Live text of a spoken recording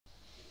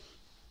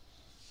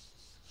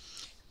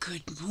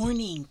Good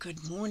morning.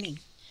 Good morning.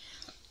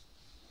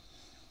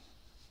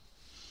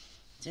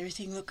 Is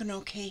everything looking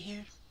okay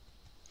here?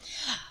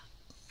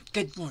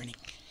 Good morning.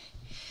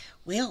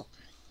 Well,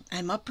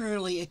 I'm up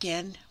early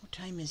again. What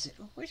time is it?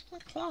 Oh, where's my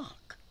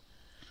clock?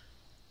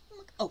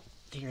 Oh,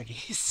 there it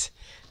is.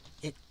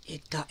 It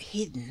got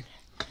hidden.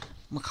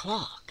 My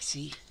clock,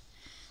 see?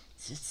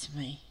 It's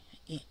my,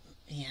 yeah,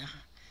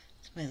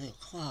 it's my little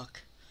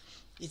clock.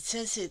 It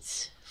says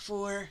it's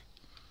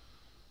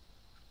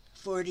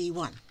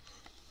 4:41.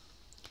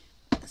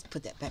 Let's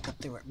put that back up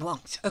there where it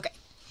belongs. Okay,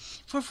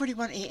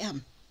 4:41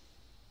 a.m.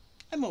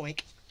 I'm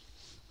awake.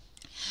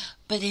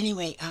 But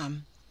anyway,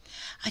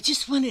 I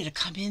just wanted to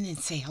come in and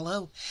say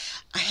hello.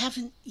 I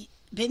haven't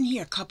been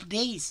here a couple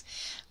days.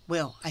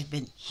 Well, I've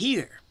been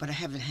here, but I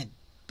haven't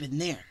been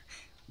there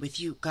with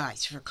you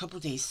guys for a couple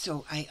days.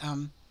 So I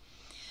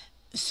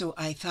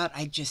thought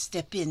I'd just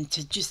step in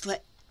to just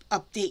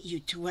update you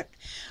to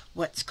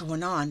what's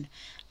going on.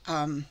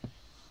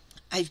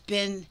 I've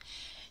been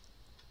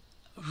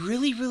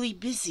really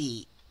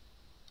busy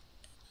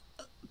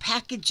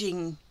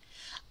packaging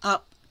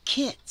up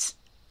kits.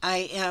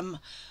 I am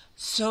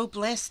so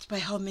blessed by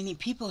how many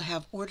people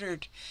have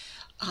ordered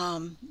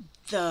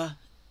the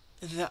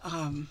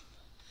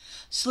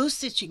slow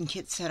stitching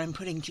kits that I'm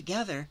putting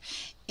together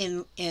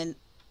and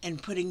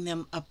putting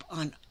them up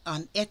on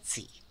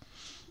Etsy.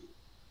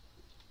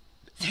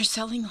 They're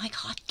selling like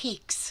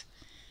hotcakes,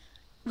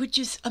 which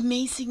is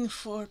amazing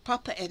for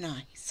Papa and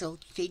I. So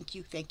thank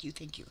you.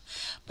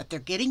 But they're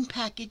getting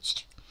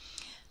packaged.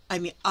 I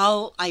mean,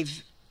 I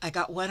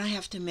got one I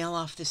have to mail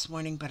off this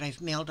morning, but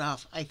I've mailed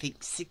off, I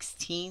think,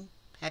 16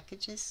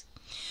 packages,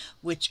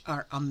 which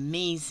are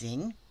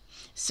amazing.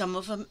 Some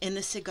of them in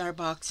the cigar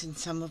box and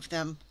some of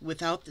them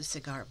without the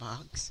cigar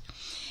box.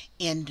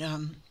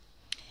 And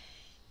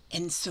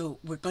so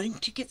we're going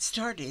to get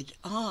started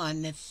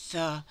on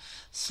the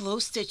slow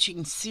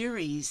stitching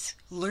series,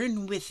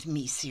 Learn With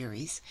Me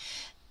series,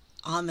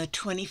 on the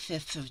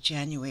 25th of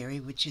January,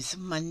 which is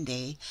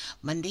Monday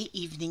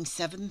evening,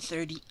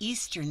 7:30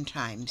 Eastern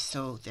time.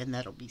 So then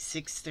that'll be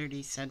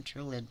 6:30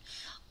 Central and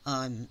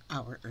an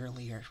hour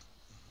earlier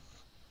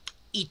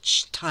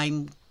each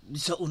time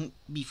zone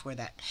before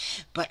that.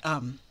 But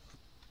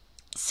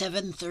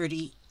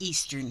 7:30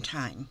 Eastern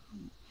time,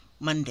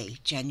 Monday,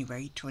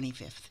 January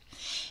 25th.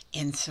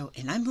 And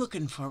I'm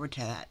looking forward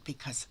to that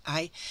because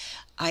I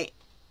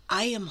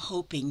am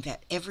hoping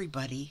that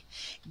everybody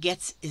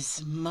gets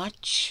as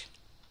much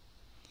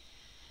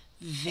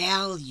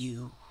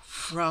value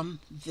from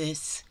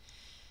this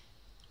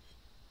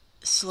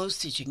slow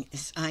stitching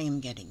as I am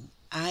getting.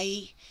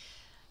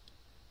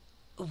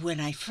 When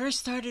I first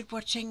started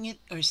watching it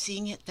or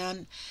seeing it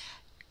done,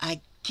 I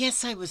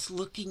guess I was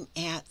looking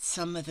at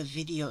some of the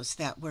videos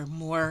that were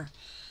more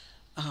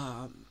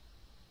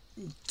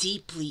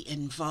deeply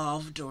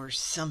involved or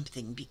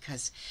something,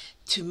 because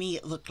to me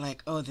it looked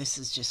like, oh, this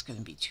is just going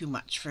to be too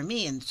much for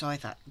me. And so I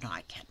thought, no,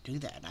 I can't do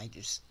that. I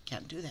just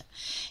can't do that.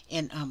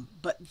 And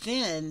but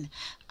then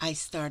I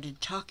started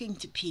talking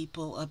to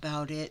people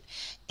about it,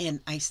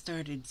 and I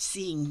started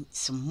seeing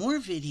some more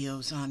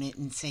videos on it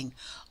and saying,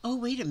 oh,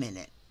 wait a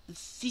minute,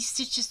 these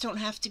stitches don't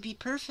have to be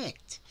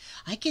perfect.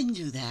 I can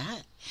do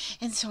that.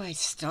 And so I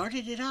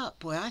started it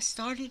up. Well, I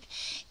started,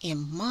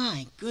 and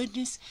my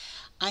goodness,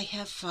 I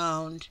have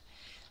found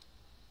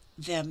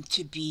them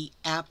to be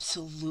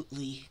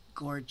absolutely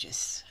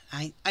gorgeous.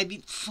 I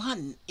mean,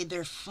 fun.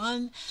 They're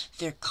fun.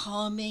 They're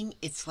calming.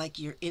 It's like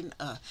you're in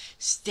a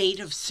state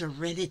of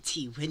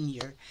serenity when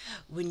you're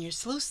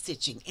slow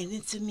stitching, and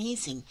it's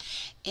amazing.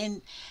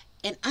 And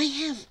I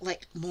have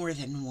like more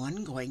than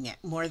one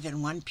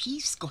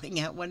piece going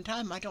at one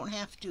time. I don't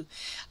have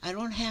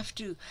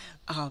to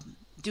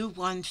do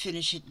one,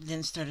 finish it,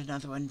 then start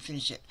another one,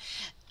 finish it.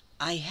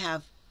 I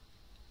have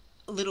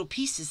little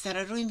pieces that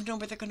I don't even know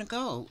where they're going to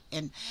go.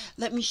 And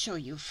let me show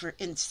you, for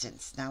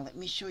instance.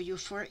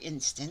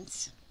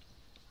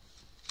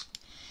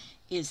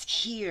 Is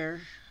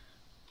here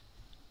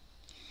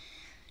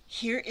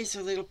is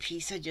a little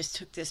piece. I just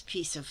took this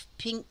piece of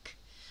pink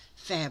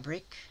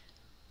fabric.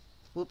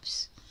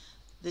 Whoops.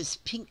 This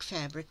pink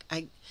fabric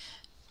I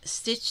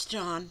stitched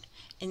on,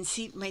 and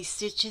see my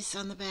stitches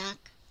on the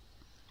back?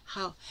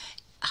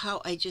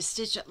 How I just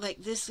stitched it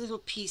like this little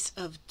piece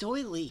of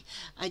doily.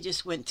 I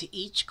just went to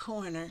each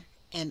corner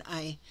and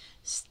I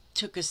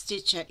took a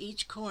stitch at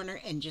each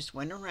corner and just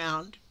went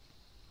around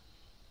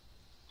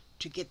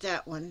to get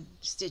that one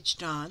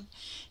stitched on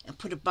and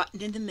put a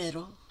button in the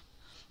middle.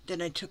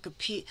 Then I took a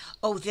piece.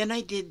 Oh, then I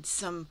did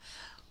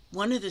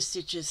one of the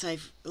stitches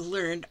I've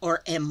learned,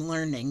 or am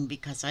learning,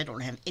 because I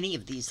don't have any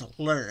of these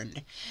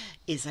learned,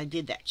 is I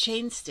did that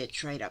chain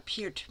stitch right up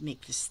here to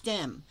make the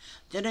stem.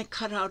 Then I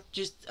cut out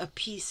just a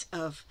piece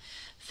of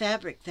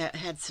fabric that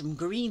had some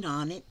green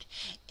on it,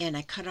 and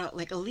I cut out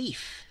like a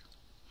leaf.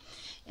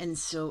 And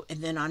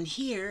then on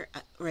here,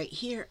 right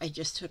here, I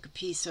just took a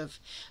piece of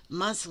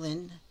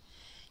muslin,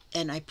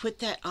 and I put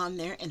that on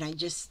there, and I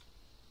just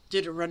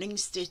did a running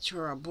stitch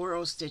or a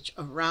borrow stitch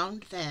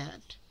around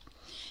that,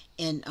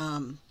 and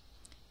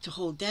to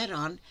hold that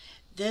on.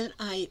 Then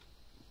I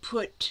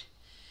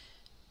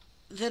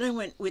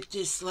went with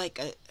this, like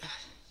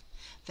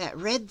that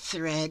red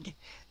thread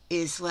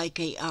is like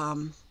a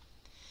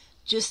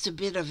just a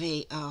bit of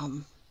a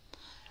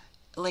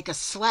like a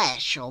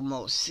slash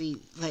almost. See,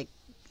 like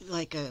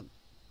a,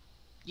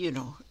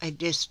 I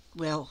just,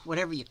 well,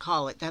 whatever you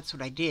call it, that's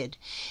what I did.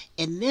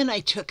 And then I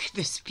took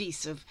this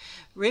piece of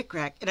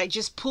rickrack and I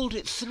just pulled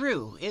it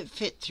through. It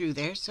fit through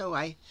there, so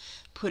I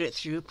put it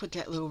through, put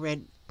that little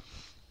red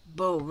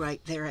bow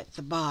right there at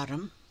the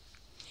bottom.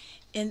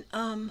 And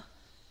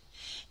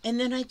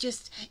then I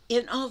just,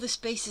 in all the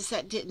spaces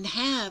that didn't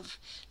have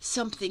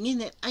something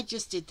in it, I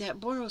just did that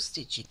borrow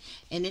stitching.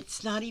 And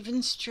it's not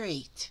even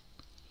straight.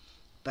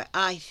 But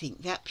I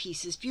think that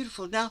piece is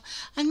beautiful. Now,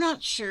 I'm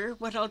not sure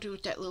what I'll do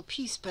with that little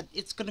piece, but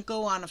it's going to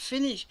go on a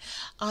finish,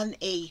 on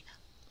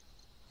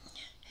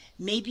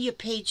maybe a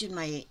page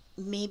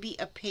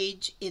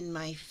in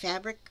my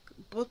fabric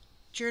book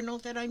journal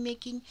that I'm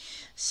making.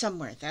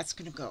 Somewhere that's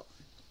going to go.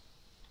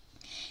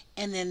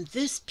 And then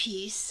this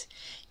piece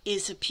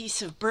is a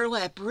piece of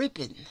burlap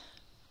ribbon.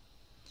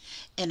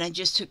 And I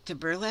just took the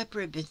burlap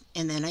ribbon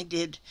and then I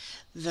did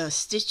the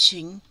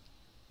stitching,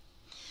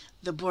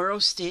 the borrow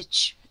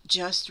stitch,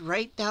 just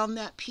right down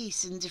that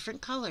piece in different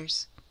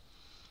colors.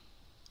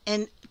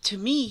 And to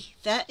me,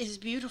 that is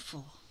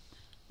beautiful.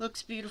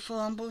 Looks beautiful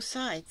on both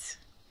sides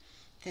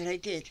that I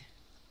did.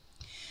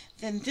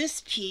 Then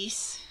this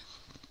piece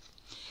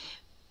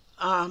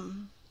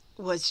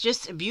was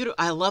just a beautiful,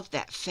 I love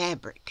that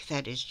fabric.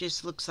 That is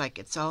just, looks like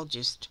it's all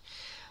just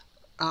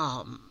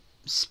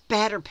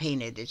spatter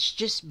painted. It's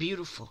just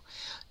beautiful.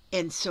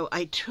 And so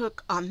I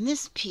took on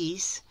this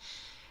piece,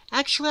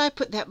 actually, I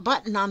put that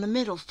button on the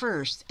middle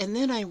first, and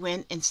then I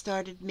went and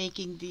started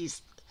making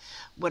these,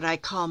 what I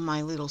call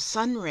my little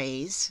sun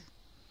rays,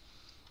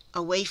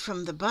 away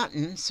from the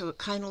button, so it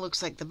kind of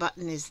looks like the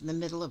button is in the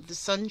middle of the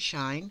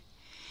sunshine.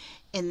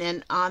 And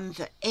then on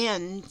the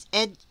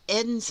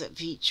ends of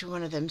each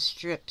one of them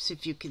strips,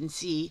 if you can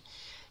see,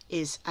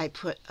 is I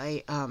put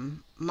a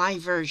my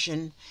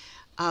version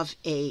of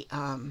a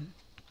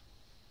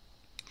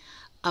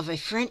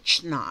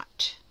French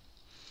knot.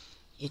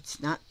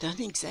 It's not done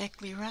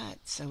exactly right,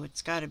 so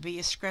it's got to be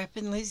a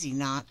Scrappin' Lizzie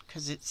knot,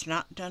 because it's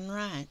not done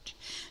right.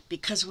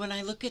 Because when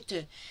I look at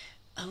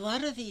a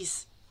lot of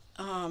these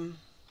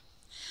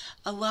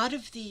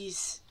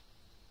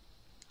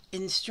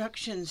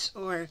instructions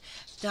or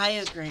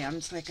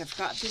diagrams, like I've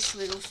got this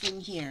little thing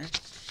here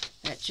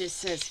that just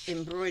says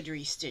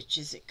embroidery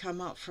stitches. It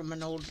come out from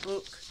an old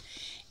book,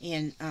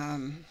 and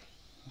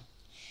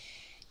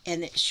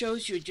it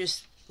shows you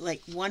just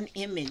like one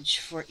image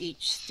for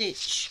each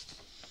stitch.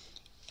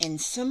 And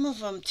some of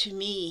them, to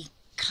me,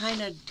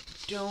 kind of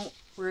don't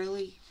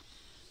really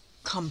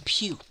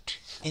compute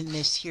in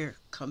this here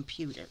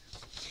computer.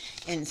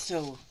 And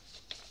so,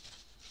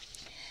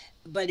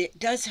 but it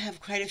does have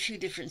quite a few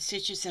different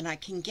stitches, and I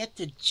can get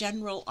the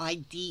general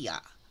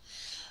idea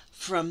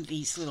from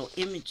these little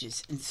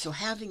images. And so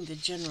having the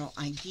general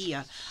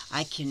idea,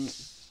 I can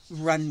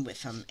run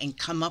with them and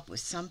come up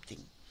with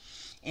something.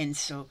 And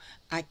so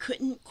I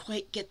couldn't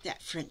quite get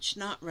that French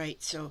knot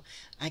right, so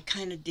I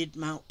kind of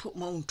put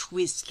my own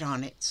twist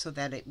on it so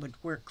that it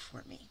would work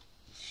for me.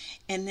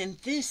 And then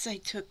this I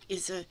took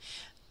is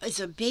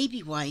a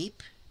baby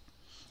wipe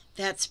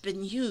that's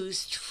been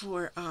used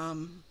for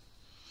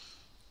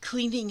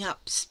cleaning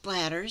up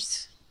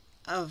splatters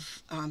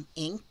of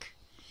ink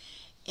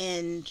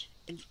and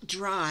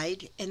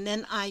dried. And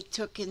then I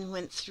took and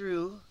went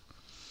through,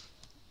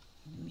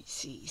 let me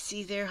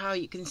see there how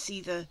you can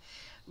see the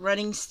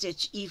running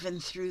stitch even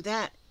through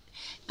that.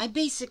 I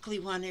basically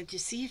wanted to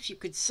see if you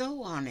could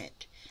sew on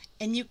it,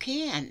 and you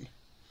can.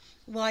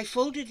 Well, I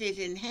folded it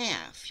in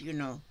half,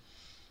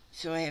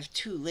 so I have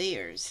 2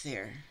 layers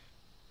there.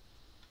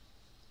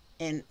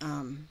 And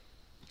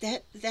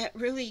that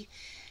really,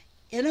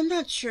 and I'm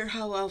not sure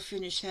how I'll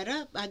finish that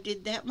up. I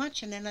did that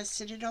much and then I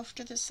set it off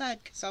to the side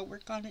because I'll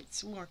work on it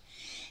some more.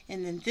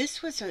 And then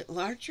this was a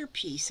larger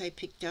piece I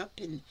picked up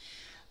and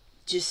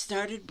just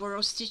started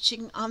borrow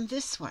stitching on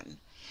this one.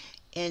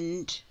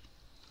 And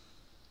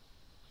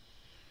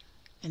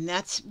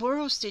that's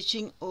borrow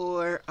stitching,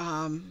 or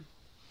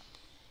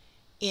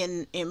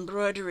in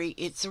embroidery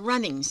it's a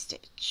running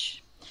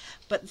stitch.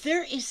 But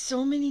there is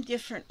so many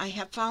different, I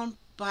have found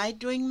by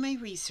doing my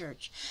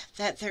research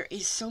that there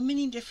is so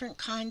many different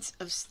kinds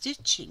of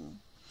stitching.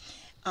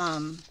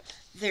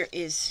 There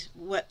is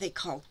what they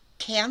call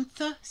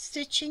cantha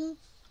stitching,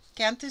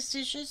 cantha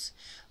stitches,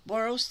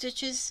 borrow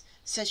stitches,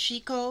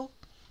 sashiko,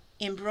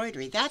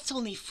 embroidery. That's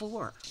only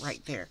 4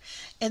 right there,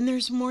 and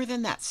there's more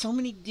than that. So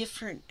many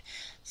different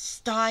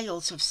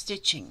styles of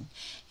stitching.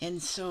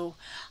 And so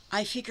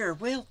I figure,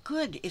 well,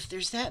 good, if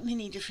there's that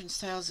many different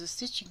styles of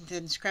stitching,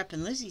 then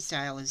Scrappin' Lizzie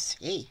style is,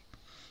 hey,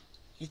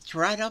 it's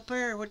right up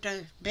there with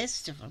the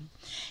best of them.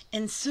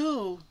 And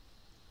so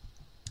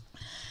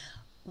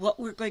what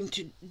we're going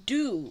to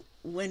do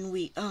when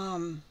we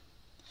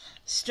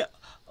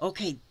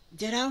okay,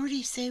 did I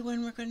already say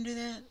when we're going to do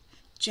that?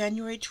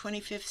 January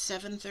 25th,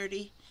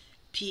 7:30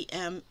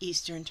 p.m.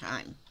 Eastern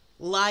Time.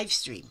 live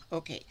stream.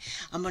 Okay,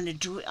 I'm going to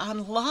do it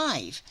on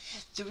live.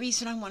 The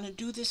reason I want to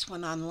do this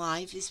one on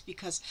live is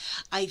because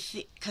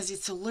because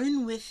it's a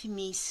learn with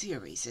me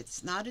series.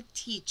 It's not a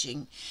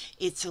teaching,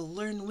 it's a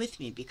learn with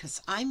me,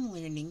 because I'm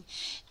learning,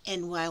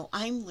 and while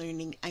I'm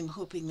learning, I'm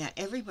hoping that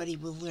everybody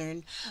will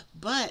learn,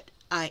 but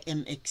I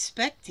am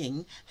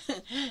expecting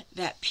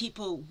that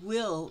people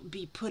will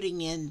be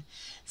putting in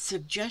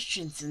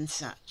suggestions and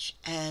such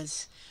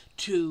as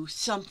to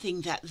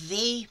something that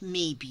they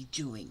may be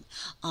doing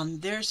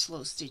on their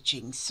slow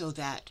stitching, so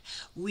that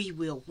we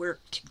will work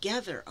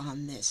together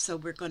on this. So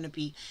we're going to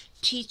be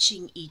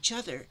teaching each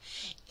other.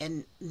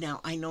 And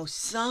now I know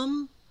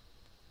some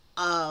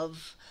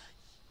of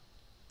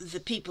the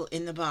people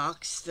in the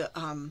box, the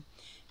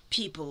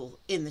people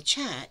in the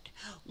chat,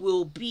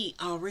 will be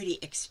already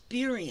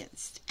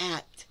experienced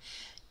at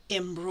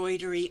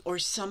embroidery or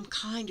some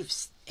kind of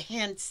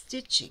hand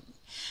stitching,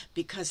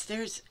 because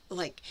there's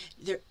like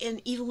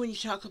and even when you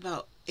talk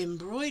about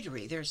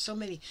embroidery, there's so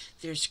many.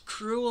 There's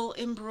crewel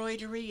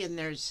embroidery, and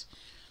there's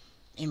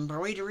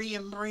embroidery.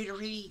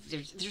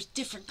 There's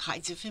different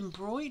kinds of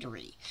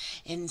embroidery,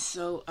 and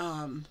so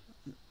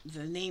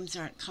the names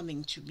aren't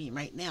coming to me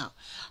right now.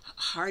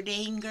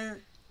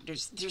 Hardanger.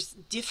 There's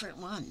different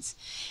ones,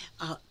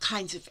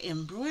 kinds of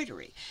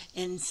embroidery,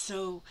 and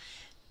so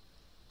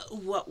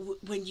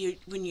when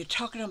you're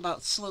talking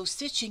about slow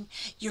stitching,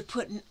 you're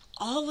putting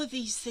all of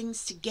these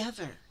things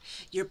together.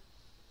 You're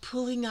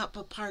pulling up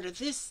a part of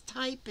this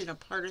type and a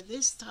part of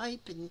this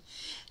type, and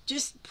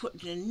just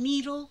putting a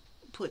needle,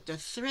 put the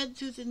thread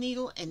through the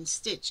needle and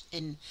stitch.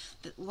 And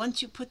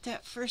once you put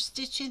that first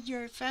stitch in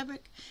your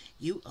fabric,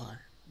 you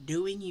are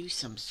doing you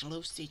some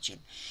slow stitching.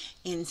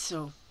 And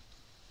so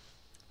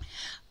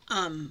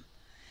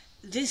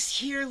this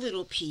here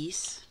little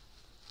piece,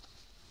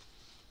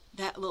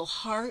 that little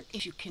heart,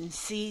 if you can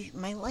see,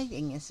 my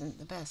lighting isn't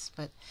the best,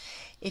 but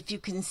if you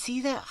can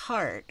see that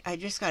heart, I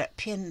just got it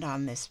pinned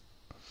on this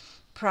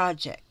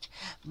project.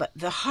 But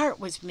the heart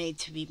was made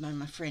to be by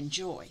my friend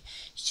Joy.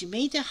 She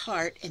made the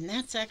heart, and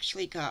that's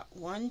actually got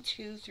 1,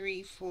 2,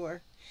 3,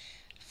 4,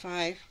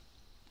 5,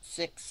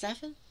 6,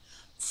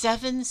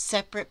 7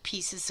 separate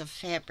pieces of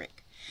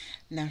fabric.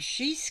 Now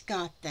she's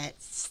got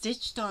that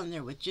stitched on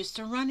there with just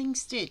a running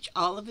stitch,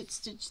 all of it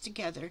stitched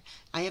together.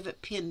 I have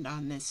it pinned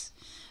on this.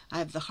 I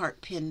have the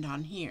heart pinned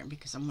on here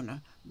because I'm going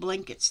to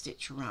blanket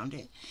stitch around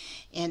it.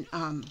 And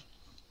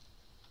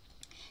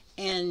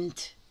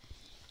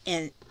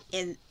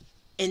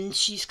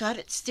she's got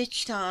it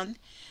stitched on.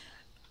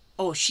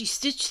 Oh, she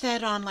stitched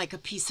that on like a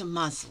piece of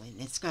muslin.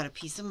 It's got a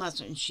piece of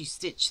muslin, and she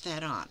stitched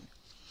that on.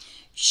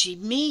 She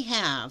may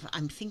have,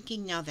 I'm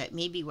thinking now that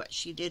maybe what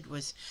she did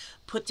was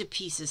put the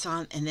pieces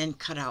on and then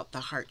cut out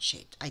the heart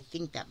shape. I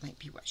think that might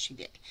be what she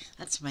did.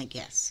 That's my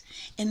guess.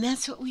 And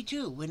that's what we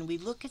do. When we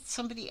look at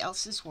somebody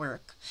else's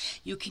work,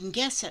 you can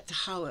guess at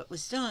how it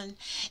was done,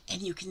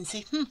 and you can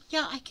say,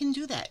 yeah, I can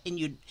do that.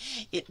 And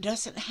it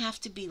doesn't have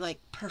to be like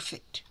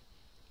perfect.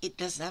 It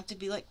doesn't have to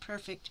be like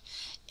perfect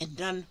and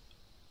done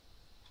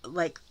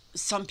like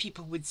some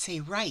people would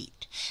say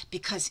right,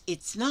 because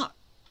it's not.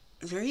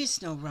 There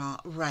is no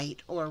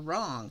right or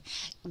wrong.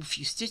 If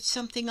you stitch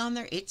something on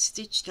there, it's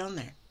stitched on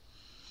there.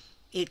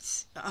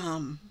 It's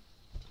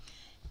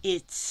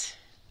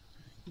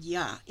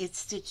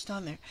stitched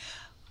on there.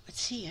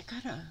 Let's see, I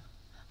gotta,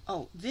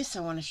 this, I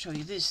want to show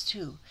you this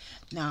too.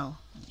 Now,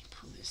 let me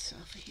pull this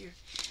off of here.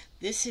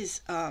 This is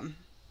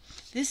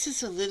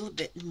a little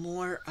bit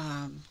more,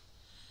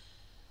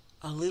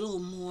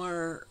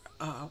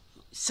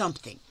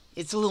 something.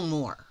 It's a little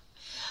more.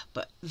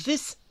 But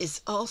this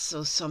is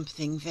also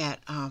something that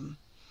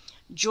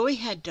Joy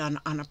had done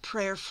on a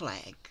prayer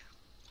flag.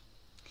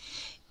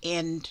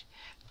 And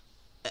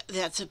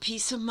that's a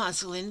piece of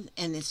muslin,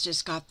 and it's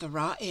just got the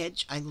raw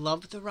edge. I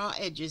love the raw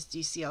edges. Do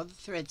you see how the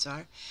threads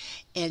are?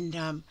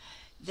 And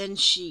then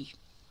she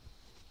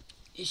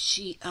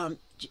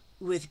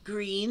with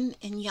green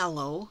and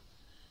yellow,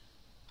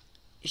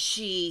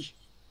 she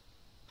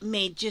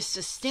made just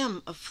a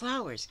stem of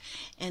flowers,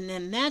 and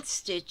then that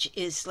stitch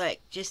is like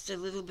just a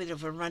little bit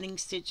of a running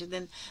stitch, and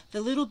then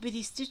the little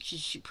bitty stitches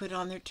she put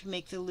on there to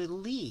make the little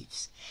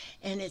leaves,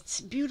 and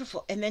it's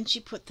beautiful. And then she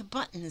put the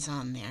buttons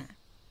on there,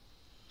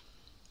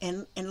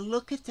 and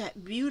look at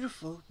that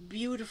beautiful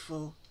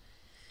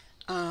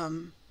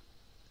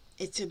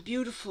it's a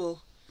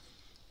beautiful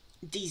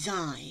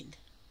design.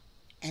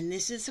 And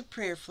this is a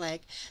prayer flag.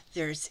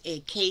 There's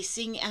a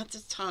casing at the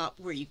top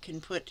where you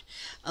can put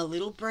a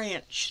little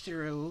branch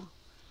through.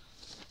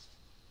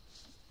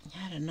 I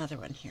had another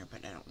one here,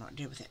 but I don't know what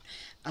to do with it.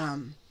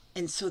 And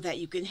so that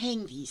you can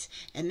hang these.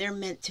 And they're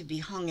meant to be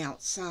hung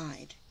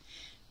outside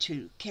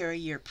to carry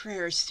your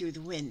prayers through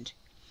the wind.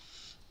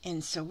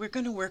 And so we're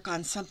going to work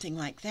on something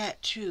like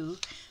that too.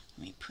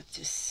 Let me put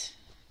this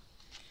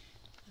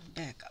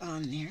back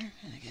on there.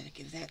 And I got to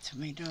give that to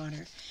my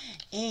daughter.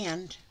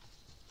 And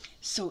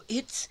so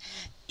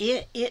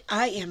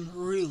I am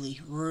really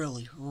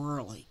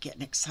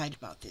getting excited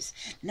about this.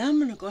 Now I'm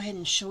going to go ahead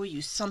and show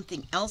you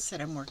something else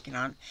that I'm working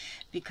on,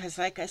 because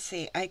like I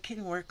say, I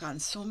can work on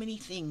so many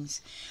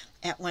things.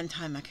 at one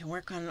time. I can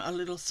work on a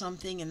little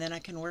something, and then I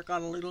can work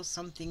on a little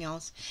something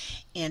else.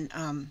 And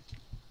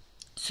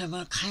so I'm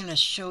going to kind of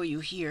show you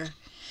here.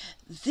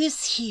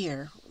 This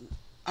here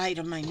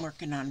item I'm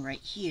working on right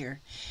here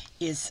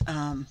is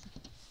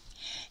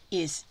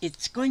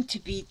it's going to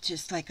be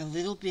just like a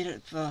little bit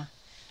of a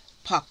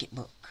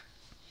pocketbook,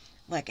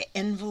 like an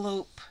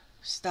envelope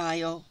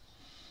style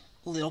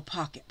little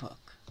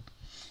pocketbook.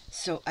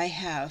 So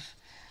I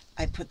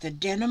put the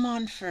denim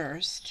on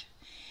first,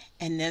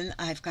 and then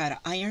I've got an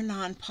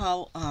iron-on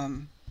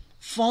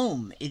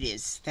foam it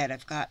is that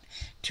I've got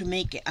to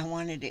make it. I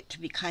wanted it to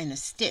be kind of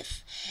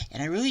stiff,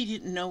 and I really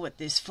didn't know what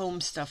this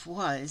foam stuff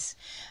was,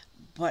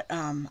 but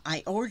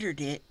I ordered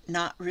it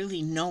not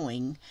really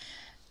knowing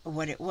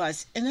what it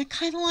was, and I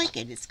kind of like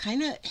it. It's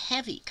kind of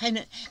heavy, kind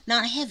of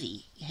not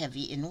heavy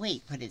in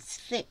weight, but it's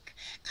thick,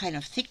 kind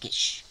of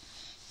thickish,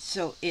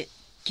 so it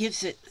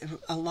gives it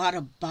a lot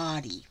of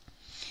body.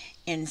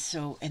 And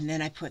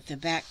then I put the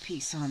back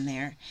piece on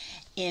there,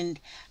 and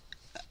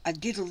I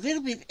did a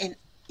little bit, and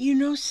you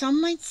know,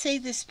 some might say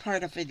this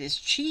part of it is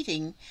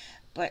cheating,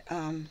 but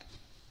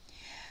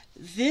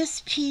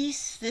this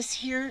piece, this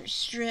here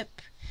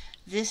strip,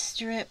 this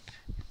strip,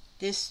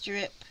 this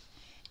strip,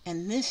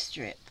 and this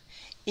strip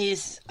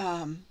is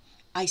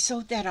I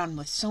sewed that on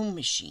with sewing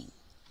machine.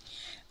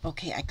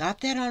 Okay, I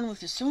got that on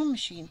with the sewing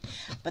machine,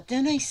 but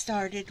then I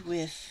started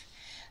with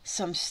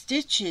some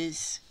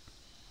stitches,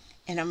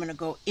 and I'm going to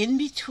go in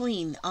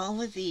between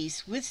all of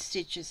these with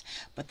stitches,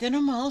 but then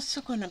I'm also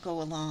going to go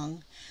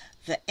along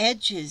the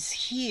edges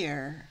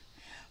here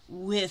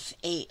with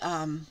a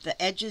the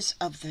edges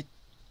of the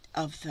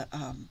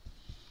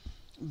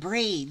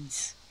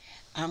braids.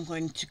 I'm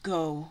going to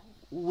go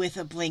with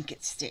a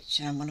blanket stitch,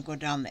 and I'm going to go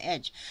down the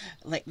edge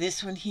like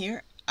this one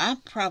here. I'll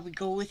probably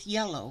go with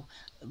yellow,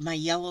 my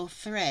yellow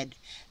thread,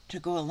 to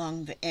go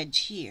along the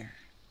edge here,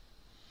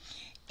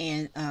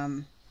 and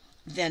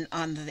then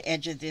on the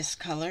edge of this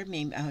color,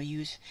 maybe I'll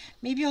use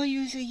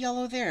a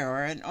yellow there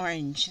or an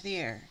orange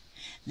there.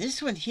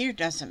 This one here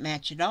doesn't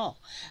match at all,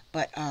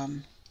 but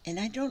and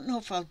I don't know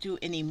if I'll do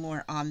any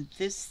more on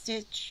this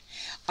stitch,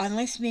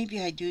 unless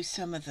maybe I do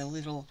some of the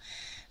little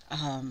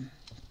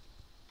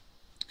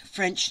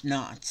French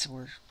knots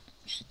or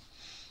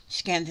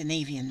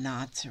Scandinavian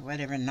knots or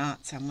whatever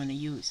knots I'm going to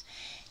use.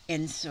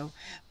 And so,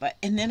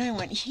 and then I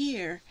went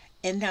here,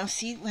 and now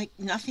see, like,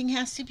 nothing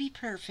has to be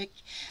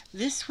perfect.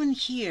 This one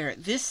here,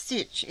 this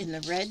stitch in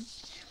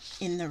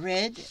the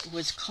red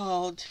was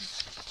called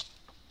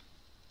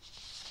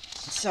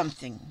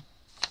something.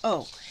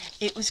 Oh,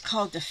 it was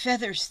called the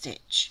feather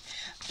stitch.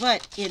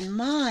 But in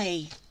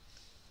my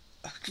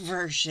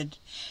version,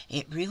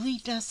 it really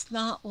does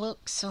not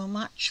look so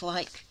much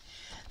like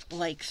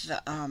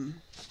the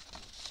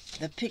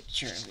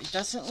picture. It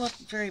doesn't look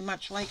very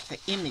much like the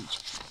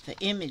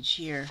image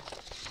here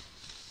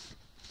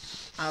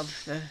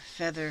of the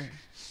feather,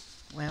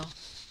 well,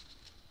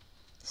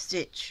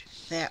 stitch,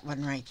 that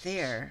one right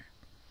there.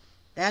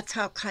 That's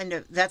how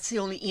that's the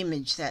only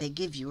image that they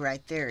give you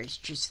right there, is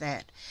just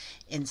that.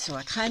 And so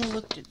I kind of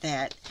looked at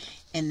that,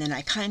 and then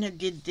I kind of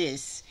did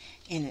this,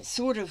 and it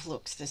sort of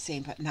looks the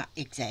same, but not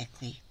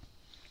exactly.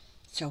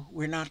 So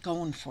we're not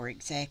going for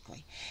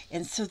exactly.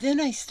 And so then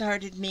I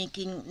started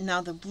making,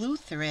 now the blue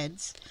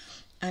threads,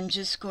 I'm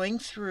just going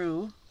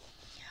through.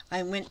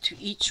 I went to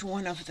each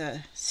one of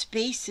the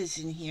spaces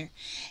in here,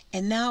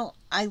 and now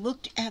I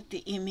looked at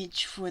the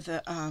image for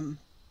the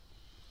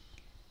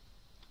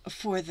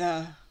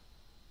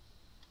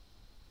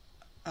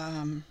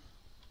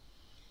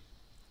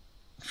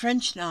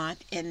French knot,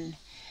 and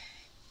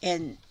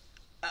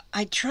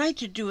I tried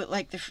to do it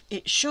like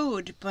it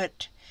showed,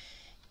 but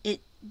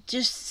it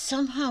just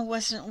somehow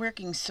wasn't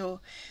working.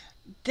 So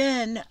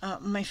then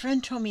my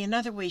friend told me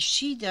another way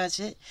she does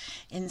it,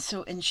 and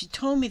she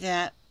told me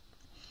that,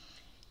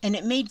 and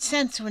it made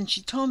sense when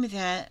she told me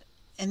that,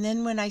 and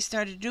then when I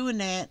started doing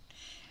that,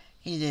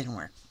 it didn't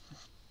work.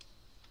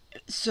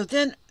 So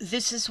then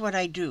this is what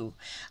I do.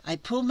 I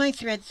pull my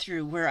thread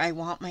through where I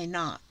want my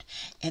knot,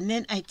 and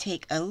then I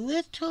take a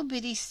little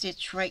bitty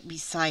stitch right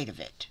beside of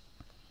it,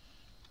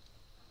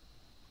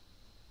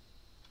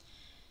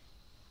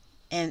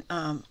 and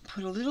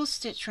put a little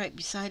stitch right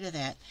beside of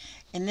that,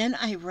 and then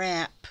I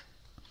wrap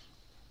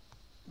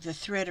the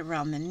thread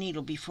around the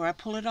needle before I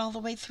pull it all the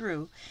way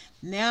through.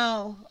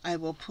 Now I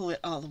will pull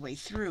it all the way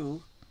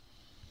through,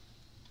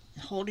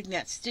 holding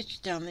that stitch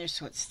down there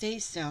so it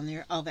stays down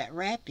there, all that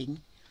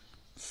wrapping,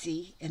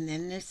 see, and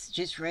then this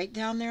just right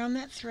down there on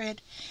that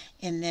thread,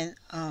 and then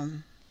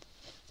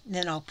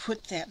I'll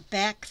put that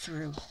back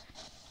through,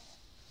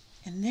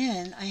 and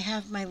then I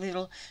have my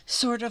little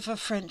sort of a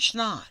French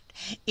knot.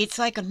 It's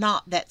like a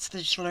knot that's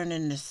just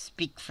learning to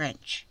speak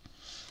French.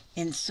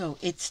 And so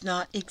it's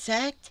not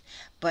exact,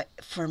 but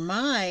for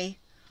my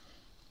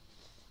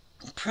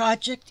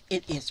project,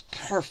 it is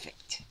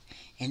perfect.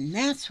 And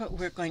that's what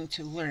we're going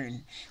to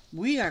learn.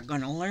 We are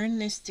going to learn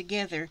this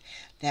together,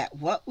 that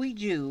what we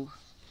do,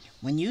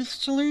 when you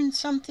learn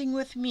something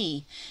with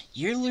me,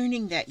 you're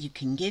learning that you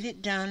can get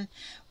it done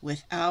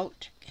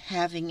without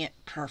having it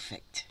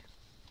perfect.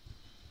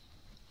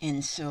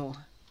 And so,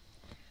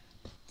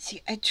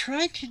 see, I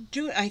tried to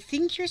do it. I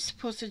think you're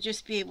supposed to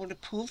just be able to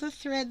pull the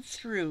thread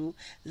through,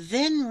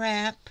 then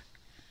wrap,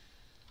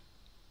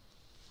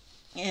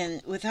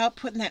 and without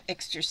putting that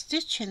extra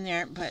stitch in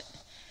there, but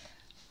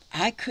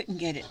I couldn't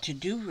get it to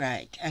do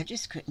right. I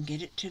just couldn't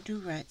get it to do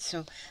right.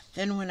 So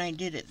then when I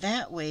did it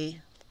that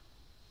way,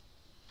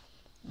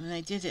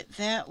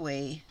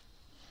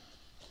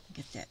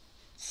 get that.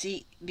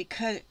 See,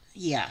 because,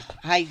 yeah,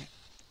 I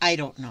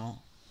don't know.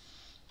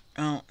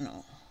 I don't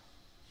know.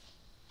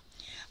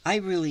 I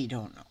really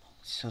don't know.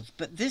 So,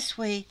 but this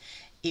way,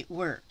 it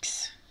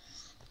works.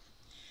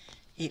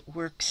 It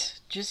works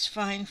just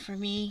fine for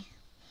me.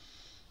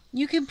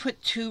 You can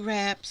put 2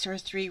 wraps or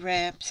 3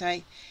 wraps.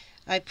 I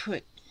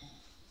put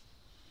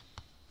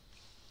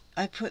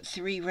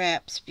 3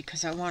 wraps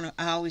because I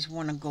always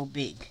want to go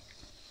big.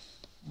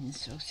 And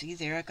so see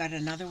there, I got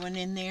another one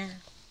in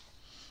there.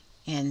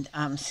 And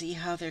see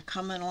how they're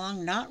coming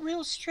along? Not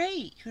real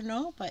straight, you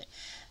know, but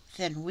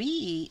then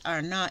we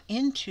are not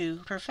into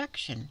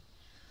perfection.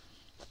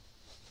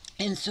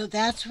 And so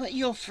that's what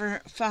you'll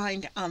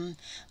find on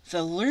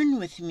the Learn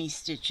With Me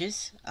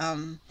Stitches,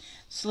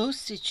 slow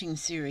stitching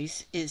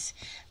series, is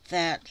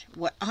that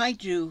what I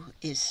do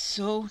is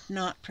so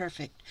not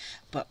perfect,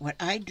 but what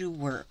I do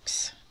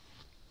works.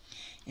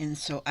 And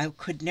so I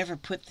could never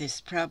put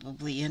this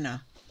probably in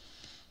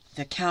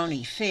the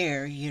county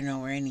fair, you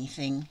know, or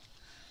anything.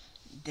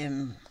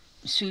 Them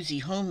Susie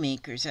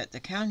homemakers at the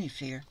county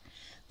fair,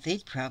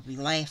 they'd probably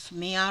laugh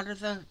me out of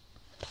the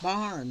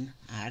barn.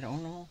 I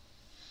don't know.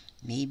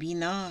 Maybe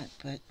not,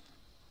 but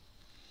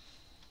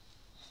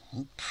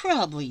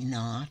probably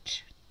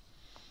not.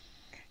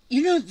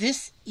 You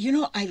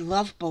know, I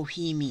love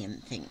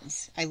bohemian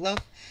things. I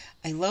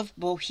love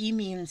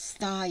bohemian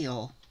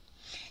style.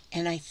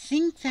 And I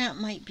think that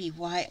might be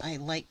why I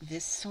like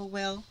this so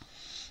well,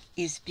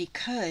 is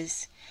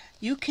because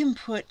you can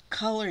put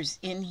colors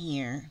in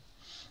here.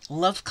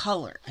 Love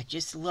color. I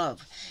just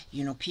love,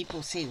 you know,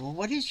 people say, well,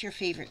 what is your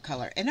favorite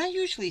color? And I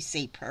usually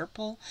say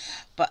purple,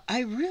 but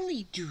I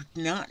really do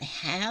not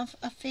have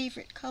a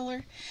favorite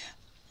color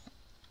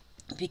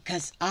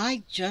because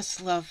I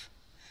just love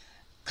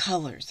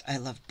colors. I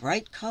love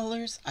bright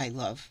colors. I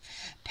love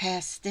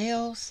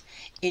pastels.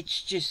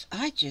 It's just,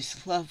 I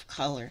just love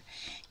color.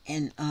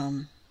 And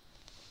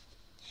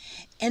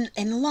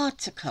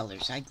lots of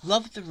colors. I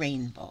love the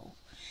rainbow.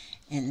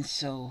 And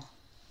so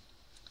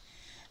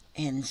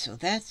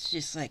that's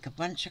just like a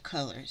bunch of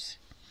colors.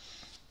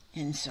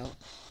 And so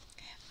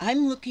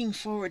I'm looking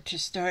forward to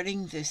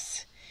starting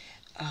this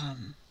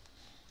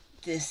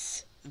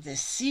this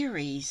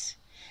series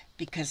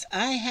because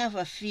I have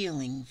a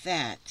feeling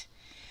that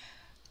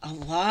a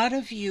lot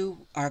of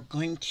you are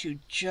going to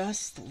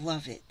just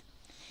love it.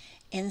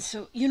 And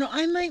so, you know,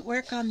 I might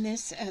work on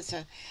this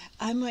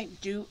I might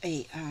do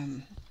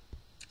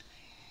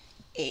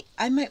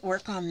I might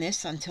work on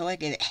this until I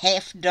get it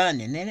half done,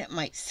 and then it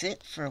might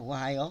sit for a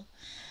while.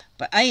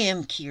 But I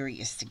am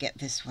curious to get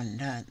this one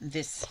done,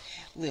 this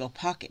little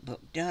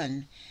pocketbook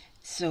done,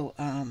 so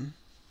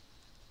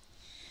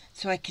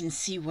so I can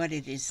see what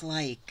it is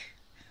like,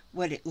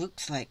 what it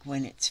looks like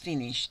when it's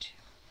finished.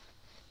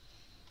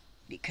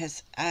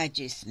 Because I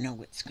just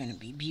know it's going to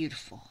be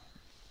beautiful.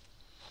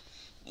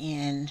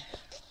 And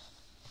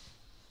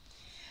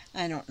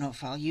I don't know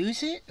if I'll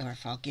use it or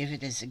if I'll give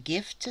it as a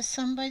gift to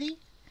somebody.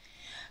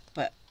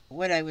 But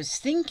what I was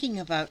thinking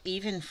about,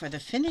 even for the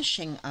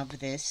finishing of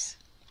this,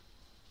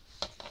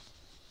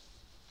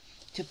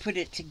 to put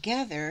it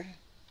together,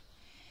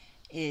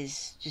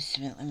 is just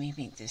a minute, let me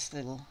make this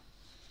little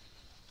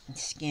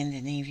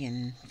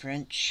Scandinavian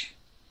French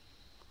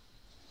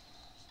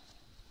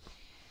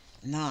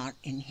knot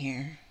in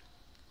here.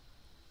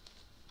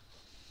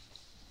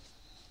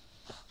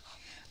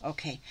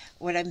 Okay,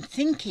 what I'm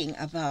thinking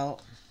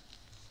about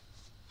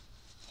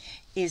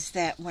is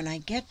that when I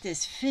get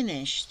this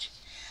finished,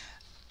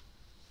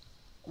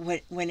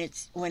 when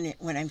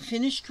I'm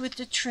finished with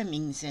the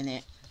trimmings in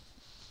it,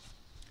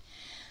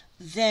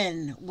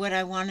 then what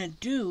I want to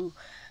do,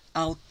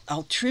 I'll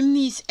trim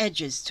these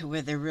edges to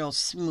where they're real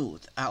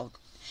smooth.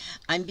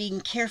 I'm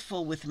being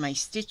careful with my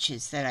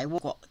stitches that I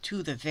won't go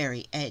to the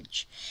very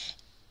edge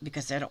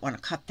because I don't want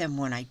to cut them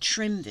when I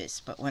trim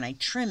this. But when I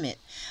trim it,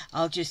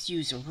 I'll just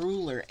use a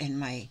ruler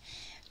and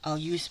I'll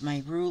use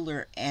my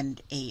ruler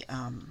and a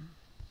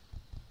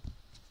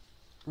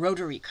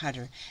rotary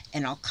cutter,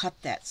 and I'll cut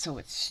that so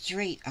it's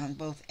straight on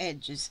both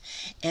edges.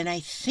 And I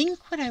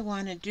think what I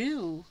want to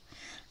do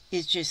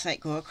is just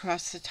like go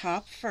across the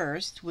top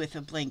first with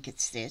a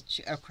blanket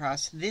stitch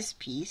across this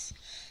piece,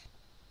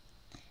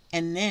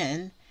 and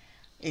then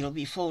it'll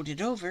be folded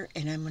over,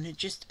 and I'm going to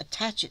just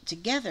attach it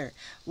together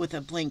with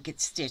a blanket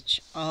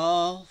stitch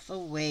all the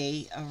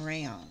way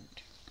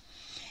around.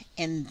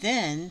 And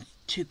then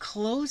to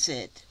close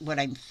it, what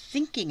I'm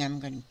thinking I'm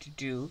going to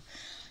do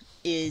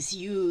is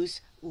use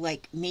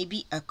like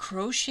maybe a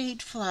crocheted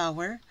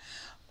flower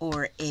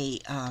or a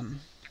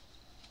I'm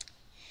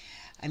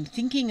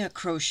thinking a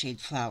crocheted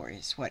flower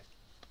is what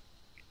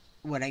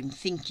I'm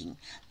thinking,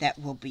 that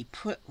will be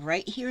put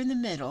right here in the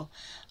middle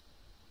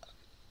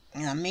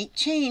make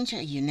change,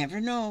 you never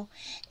know.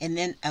 And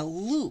then a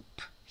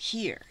loop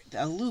here,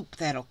 a loop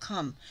that'll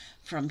come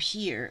from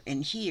here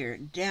and here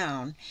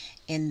down,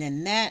 and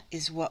then that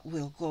is what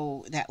will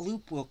go, that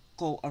loop will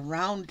go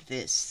around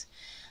this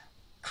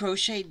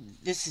crochet.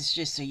 This is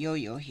just a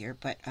yo-yo here,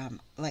 but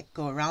like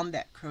go around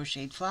that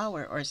crocheted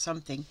flower or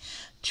something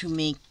to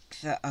make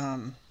the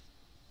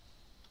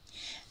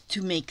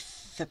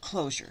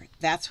closure.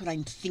 That's what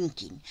I'm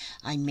thinking.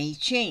 I may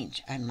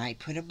change. I might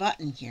put a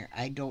button here.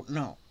 I don't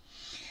know.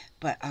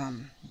 But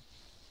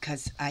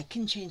because I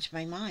can change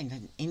my mind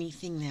on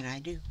anything that I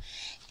do.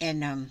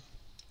 And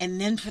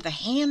then for the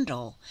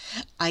handle,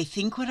 I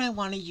think what I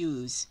want to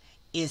use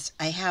is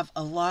I have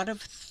a lot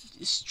of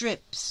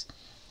strips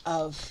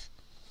of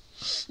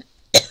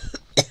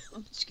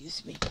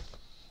excuse me.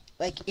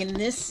 Like in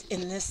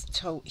this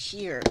tote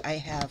here, I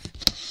have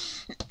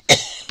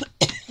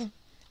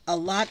a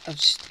lot of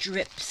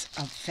strips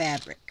of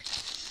fabric.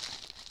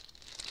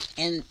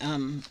 And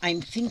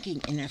I'm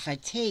thinking, and if I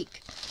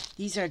take,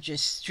 these are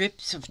just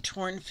strips of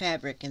torn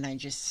fabric, and I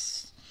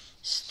just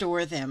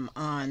store them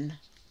on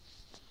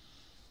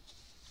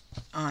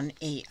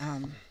a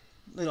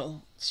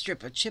little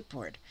strip of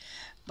chipboard.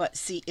 But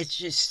see, it's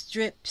just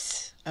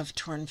strips of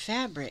torn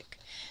fabric.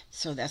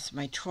 So that's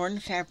my torn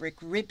fabric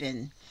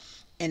ribbon,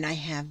 and I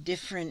have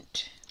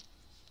different,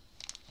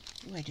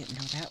 oh, I didn't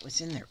know that was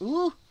in there.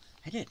 Ooh,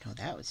 I didn't know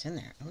that was in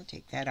there. I'll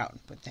take that out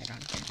and put that on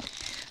here.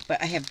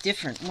 But I have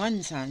different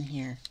ones on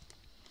here,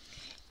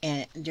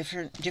 and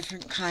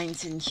different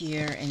kinds in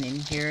here, and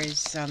in here is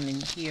some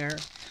in here.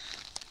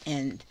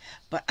 And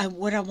but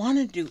what I want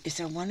to do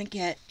is I want to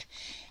get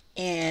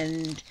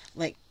and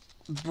like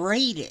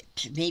braid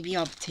it. Maybe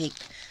I'll take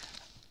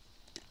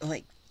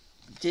like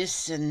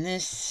this and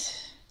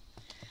this,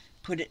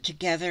 put it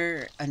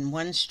together on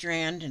one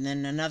strand, and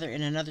then another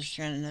in another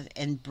strand,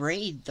 and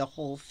braid the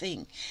whole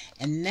thing.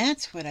 And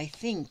that's what I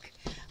think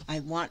I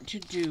want to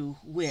do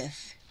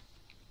with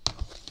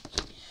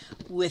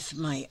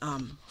my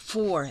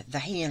for the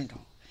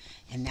handle.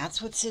 And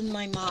that's what's in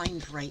my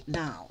mind right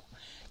now.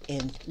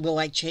 And will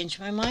I change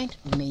my mind?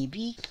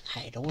 Maybe.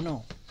 I don't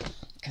know.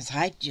 Because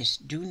I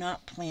just do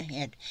not plan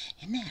ahead.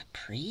 Isn't that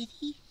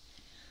pretty?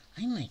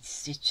 I might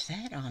stitch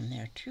that on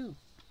there too.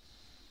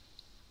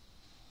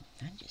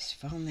 I just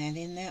found that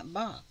in that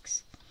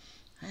box.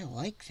 I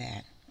like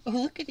that. Oh,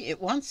 look at it.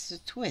 It wants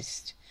to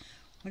twist.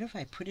 What if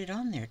I put it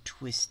on there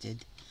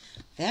twisted?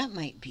 That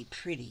might be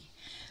pretty.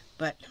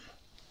 But,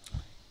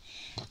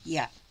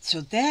 yeah.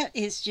 So that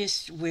is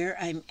just where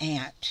I'm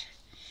at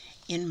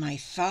in my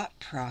thought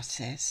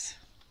process.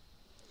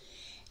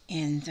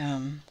 And,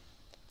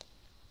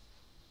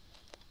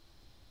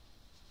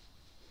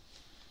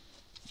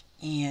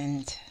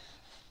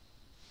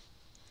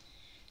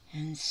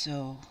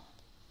 so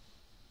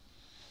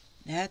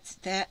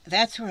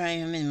that's where I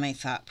am in my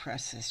thought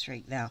process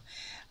right now.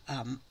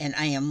 And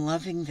I am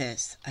loving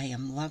this. I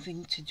am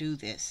loving to do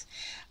this.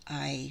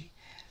 I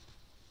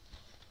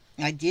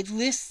did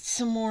list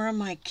some more of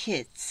my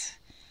kits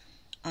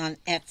on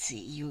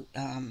Etsy.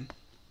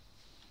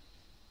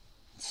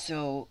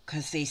 So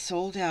because they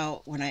sold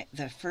out when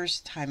the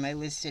first time I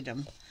listed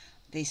them,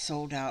 they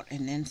sold out,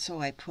 and then so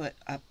I put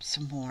up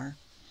some more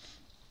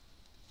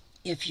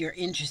if you're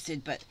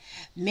interested. But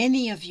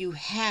many of you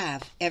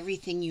have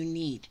everything you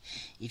need.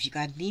 If you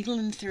got needle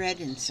and thread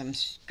and some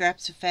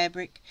scraps of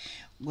fabric,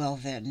 well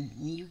then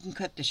you can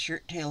cut the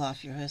shirt tail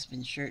off your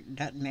husband's shirt. It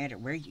doesn't matter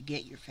where you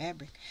get your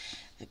fabric.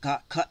 It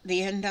cut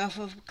the end off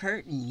of a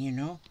curtain, you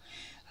know.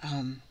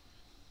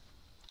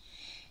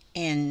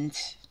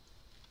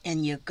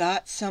 And you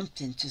got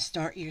something to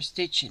start your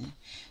stitching.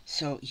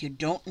 So you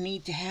don't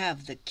need to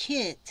have the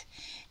kit.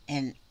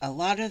 And a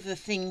lot of the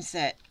things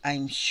that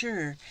I'm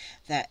sure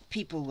that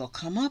people will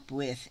come up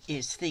with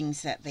is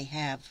things that they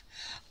have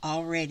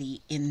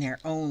already in their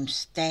own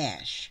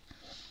stash.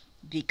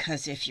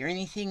 Because if you're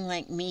anything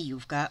like me,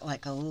 you've got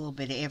like a little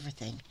bit of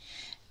everything.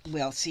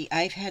 Well, see,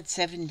 I've had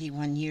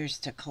 71 years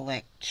to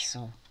collect,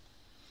 so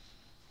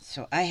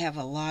I have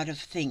a lot of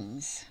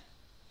things.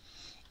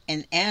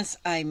 And as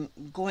I'm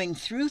going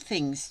through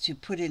things to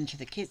put into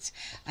the kits,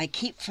 I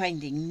keep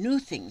finding new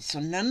things. So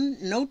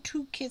no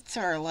two kits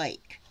are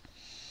alike.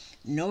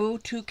 No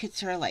two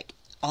kits are alike.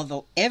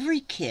 Although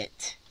every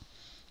kit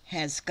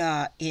has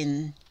got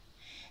a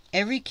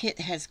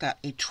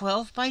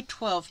 12 by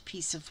 12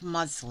 piece of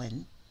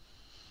muslin.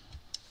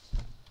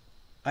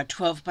 A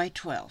 12 by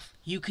 12.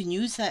 You can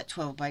use that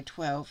 12 by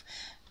 12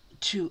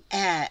 to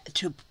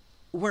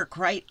work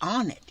right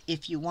on it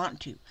if you want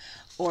to.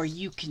 Or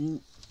you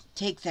can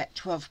take that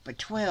 12 by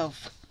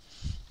 12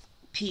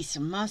 piece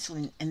of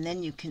muslin, and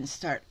then you can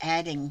start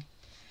adding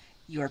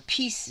your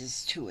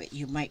pieces to it.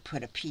 You might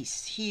put a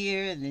piece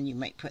here, and then you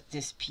might put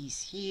this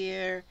piece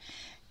here,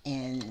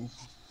 and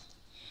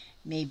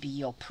maybe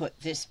you'll put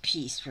this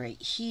piece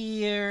right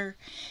here,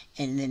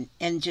 and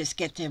just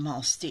get them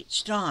all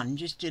stitched on,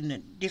 just in a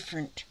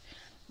different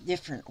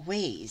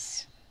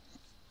ways.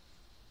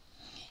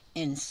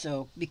 And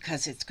so,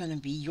 because it's going to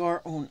be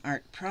your own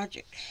art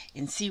project.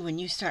 And see, when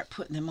you start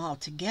putting them all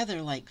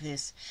together like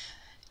this,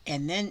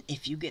 And then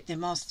if you get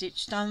them all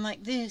stitched on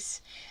like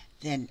this,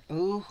 then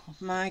oh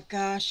my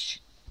gosh,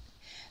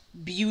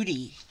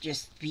 beauty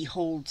just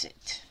beholds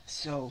it.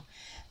 So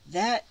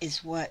that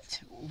is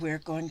what we're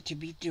going to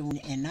be doing,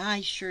 and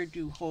I sure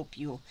do hope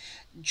you'll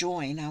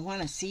join. I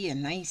want to see a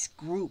nice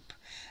group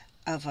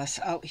of us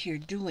out here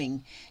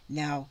doing.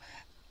 Now,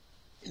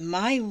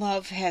 my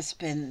love has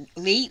been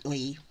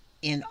lately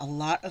in a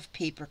lot of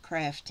paper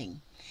crafting,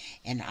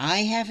 and I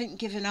haven't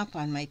given up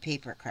on my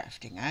paper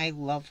crafting. I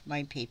love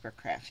my paper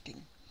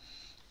crafting.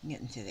 I'm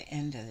getting to the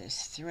end of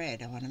this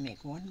thread. I want to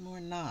make one more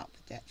knot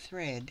with that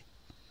thread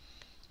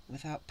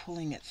without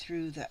pulling it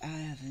through the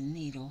eye of the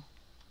needle.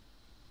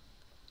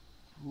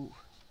 Ooh.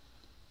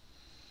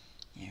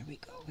 There we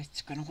go.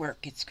 It's going to work.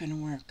 It's going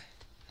to work.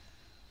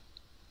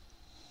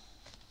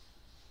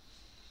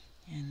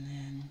 And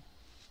then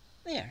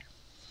there.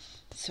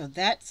 So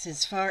that's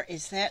as far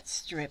as that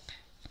strip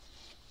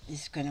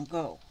is going to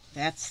go.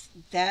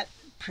 That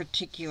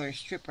particular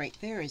strip right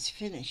there is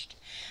finished.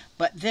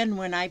 But then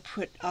when I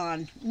put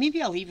on,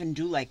 maybe I'll even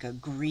do like a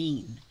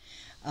green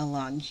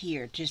along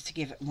here just to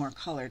give it more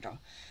color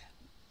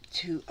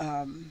to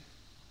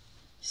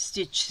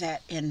stitch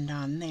that end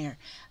on there.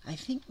 I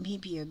think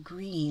maybe a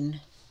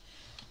green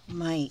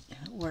might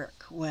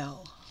work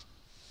well.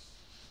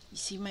 You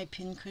see my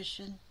pin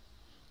cushion?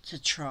 It's a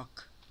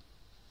truck.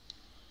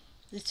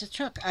 It's a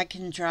truck. I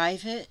can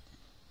drive it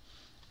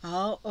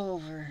all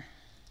over.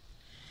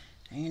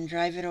 I can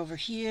drive it over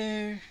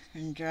here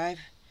and drive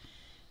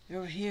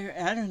over here.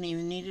 I don't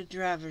even need a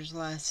driver's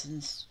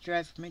license to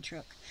drive my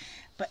truck.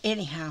 But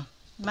anyhow,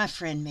 my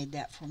friend made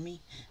that for me.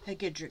 I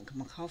get a drink of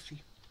my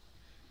coffee.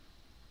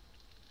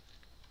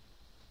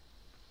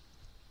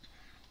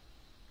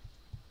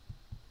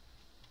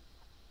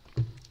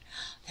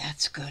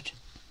 That's good.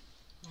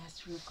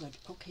 That's real good.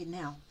 Okay,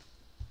 now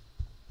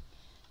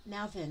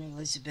then,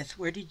 Elizabeth,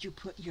 where did you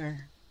put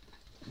your...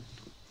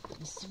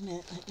 Just a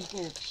minute, let me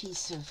get a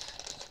piece of...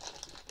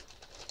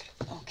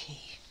 Okay.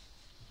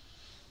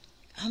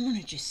 I'm going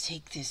to just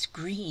take this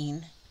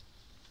green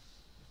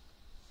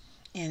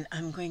and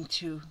I'm going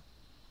to...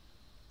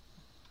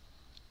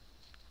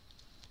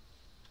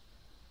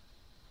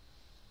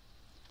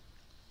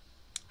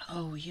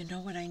 Oh, you know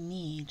what I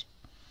need?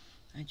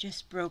 I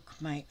just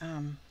broke my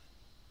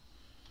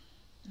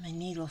my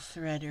needle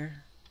threader.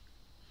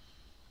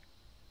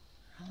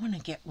 I want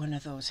to get one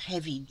of those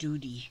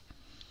heavy-duty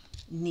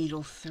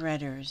needle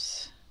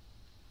threaders.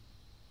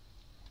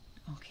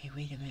 Okay,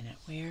 wait a minute.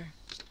 Where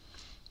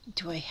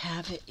do I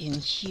have it in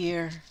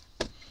here?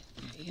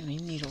 A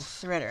needle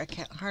threader. I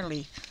can't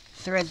hardly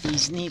thread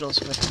these needles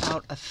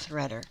without a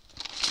threader.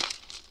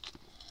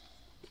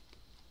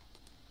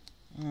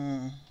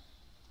 Oh,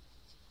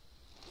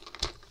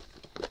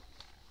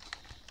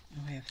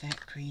 I have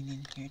that green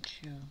in here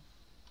too.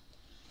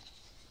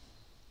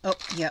 Oh,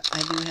 yeah,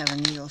 I do have a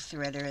needle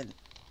threader. And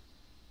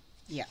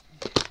yeah.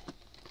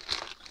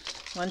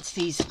 Once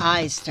these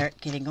eyes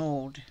start getting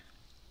old,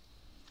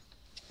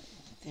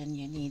 then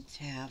you need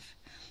to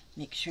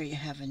make sure you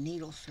have a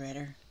needle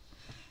threader.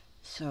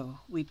 So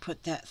we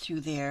put that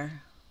through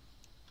there.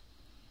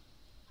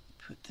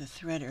 Put the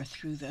threader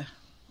through the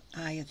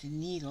eye of the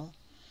needle.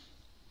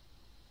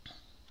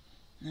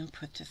 And then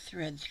put the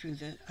thread through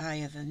the eye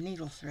of the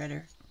needle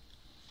threader.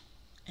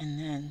 And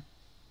then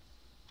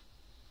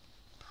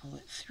pull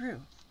it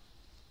through.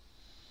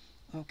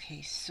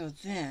 Okay, so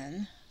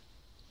then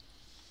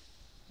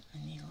a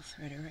needle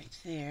threader right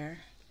there.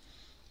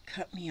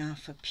 Cut me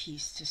off a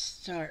piece to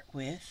start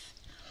with.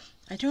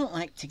 I don't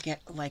like to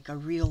get like a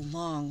real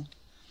long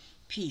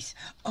piece.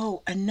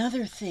 Oh,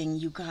 another thing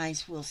you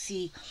guys will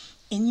see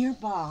in your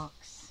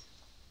box,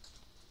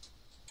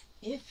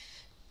 if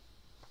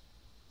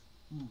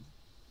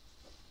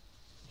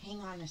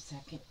hang on a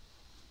second.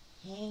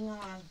 Hang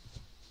on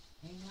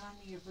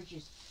to your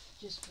bridges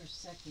just for a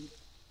second.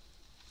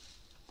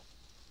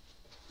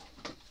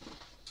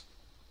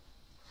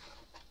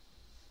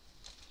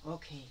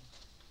 Okay,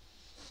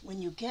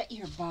 when you get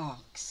your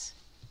box,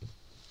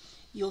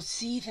 you'll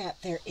see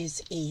that there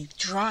is a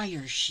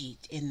dryer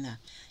sheet in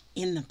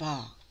the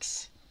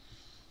box.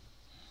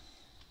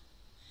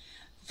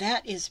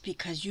 That is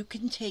because you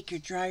can take your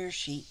dryer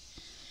sheet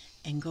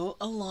and go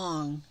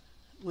along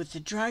with the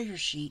dryer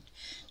sheet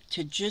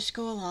to just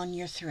go along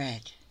your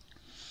thread.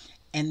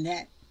 And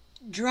that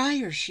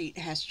dryer sheet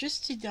has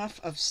just enough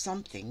of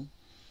something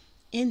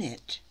in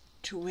it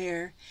to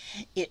where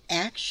it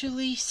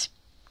actually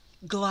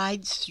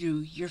glides through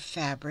your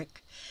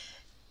fabric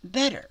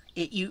better.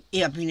 I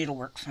mean, it'll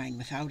work fine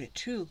without it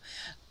too,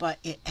 but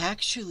it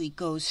actually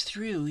goes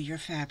through your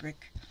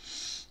fabric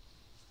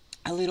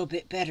a little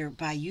bit better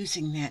by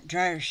using that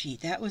dryer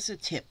sheet. That was a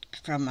tip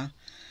from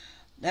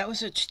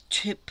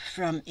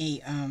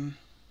a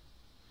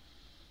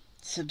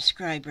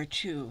subscriber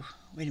too.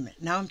 Wait a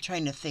minute. Now I'm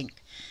trying to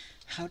think.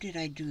 How did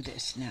I do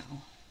this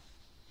now?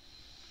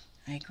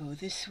 I go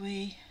this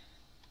way.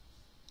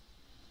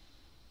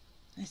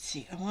 Let's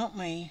see. I want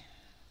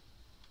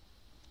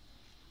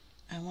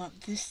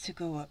this to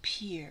go up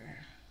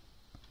here.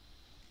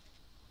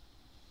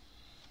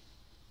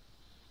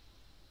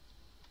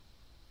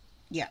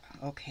 Yeah,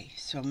 okay,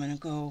 so I'm gonna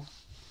go.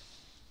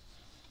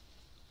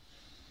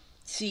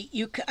 See,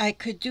 I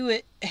could do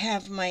it,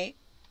 have my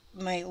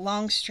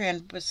long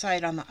strand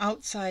beside on the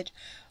outside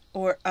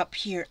or up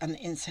here on the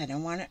inside. I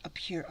want it up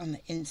here on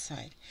the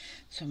inside.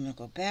 So I'm going to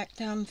go back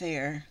down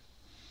there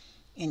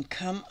and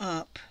come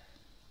up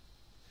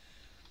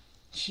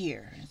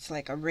here. It's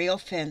like a rail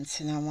fence,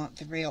 and I want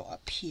the rail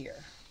up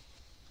here.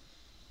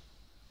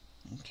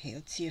 Okay,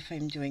 let's see if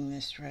I'm doing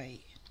this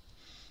right.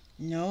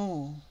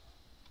 No,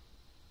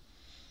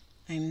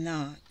 I'm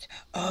not.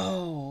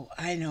 Oh,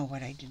 I know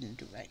what I didn't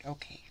do right.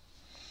 Okay,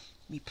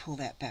 let me pull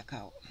that back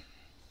out.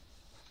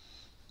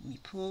 Let me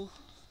pull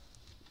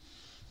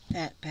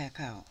that back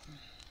out.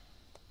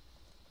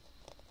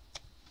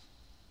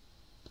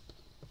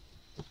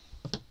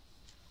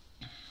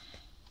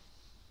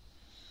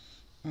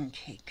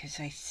 Okay, because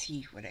I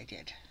see what I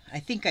did. I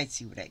think I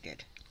see what I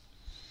did.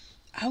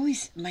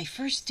 My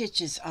first stitch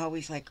is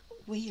always like,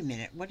 wait a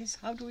minute,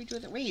 how do we do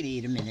that? Wait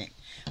a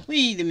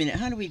minute,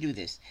 how do we do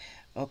this?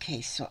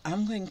 Okay, so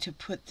I'm going to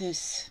put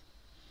this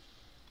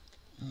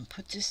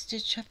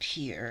stitch up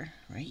here,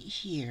 right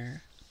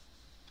here.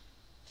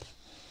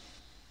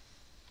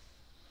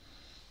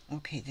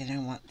 Okay, then I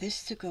want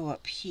this to go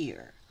up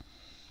here.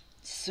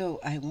 So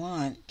I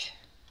want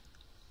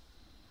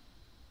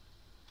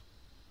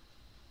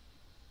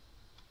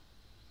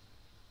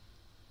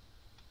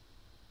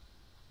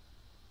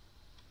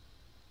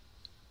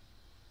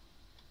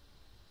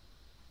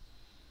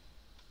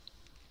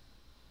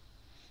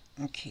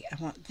I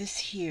want this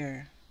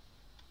here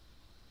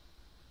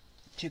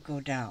to go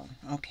down.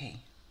 Okay,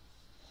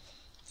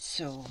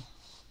 so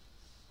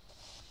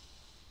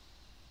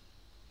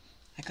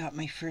I got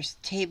my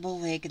first table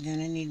leg, and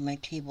then I need my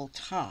table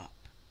top.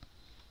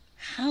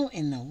 How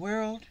in the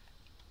world?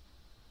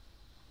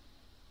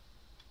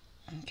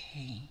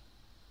 Okay.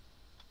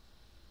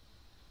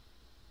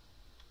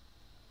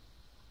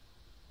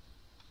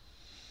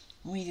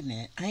 Wait a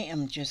minute, I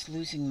am just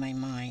losing my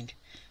mind.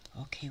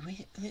 Okay,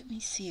 wait, let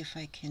me see if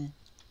I can.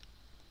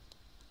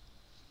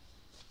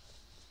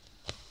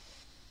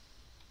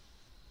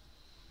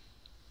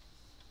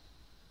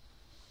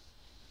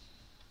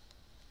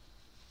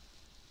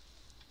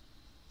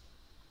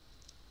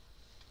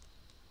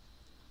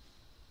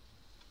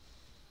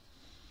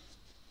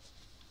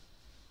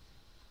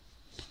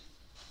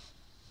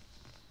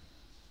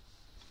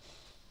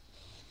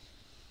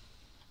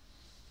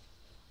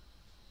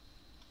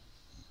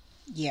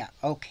 Yeah,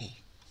 okay.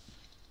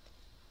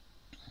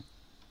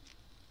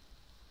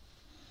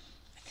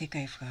 I think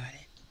I've got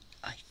it.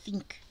 I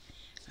think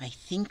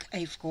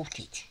I've got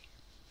it.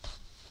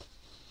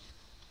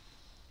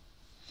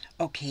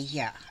 Okay,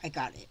 yeah, I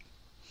got it.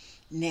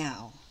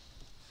 Now,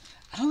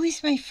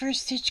 always my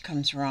first stitch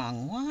comes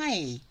wrong.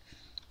 Why?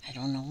 I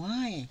don't know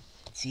why.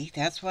 See,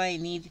 that's why I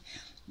need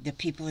the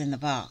people in the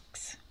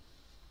box.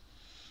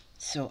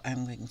 So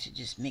I'm going to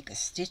just make a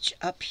stitch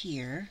up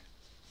here.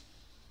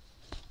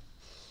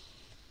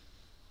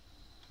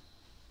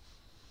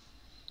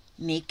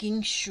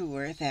 Making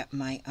sure that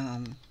my,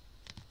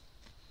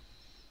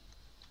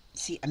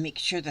 see, I make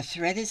sure the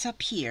thread is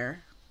up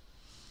here.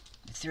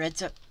 The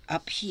thread's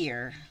up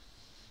here.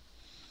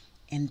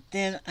 And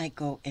then I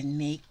go and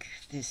make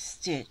this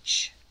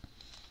stitch,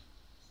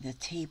 the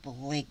table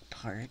leg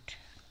part.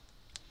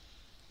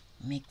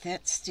 Make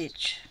that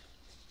stitch.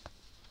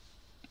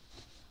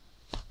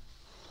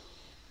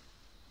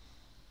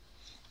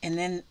 And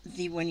then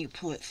when you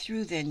pull it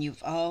through, then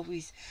you've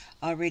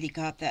already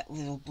got that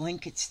little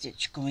blanket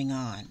stitch going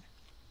on.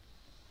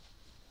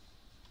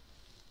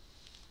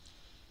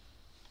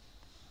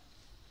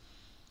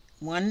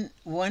 One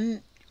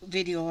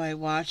video I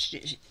watched,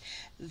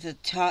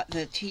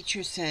 the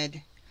teacher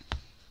said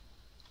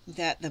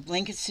that the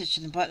blanket stitch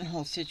and the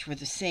buttonhole stitch were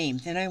the same.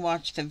 Then I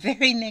watched the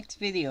very next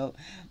video,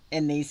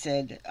 and they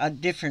said, a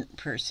different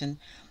person,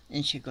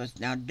 and she goes,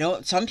 now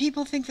some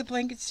people think the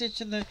blanket stitch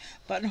and the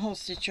buttonhole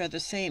stitch are the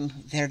same.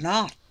 They're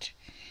not.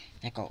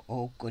 I go,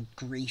 oh, good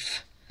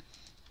grief.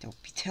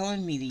 Don't be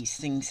telling me these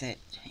things that,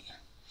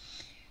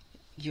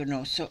 you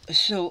know.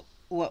 So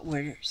what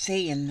we're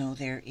saying, though,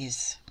 there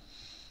is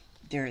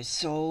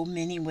so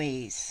many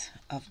ways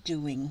of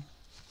doing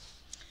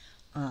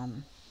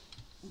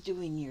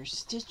your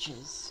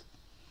stitches.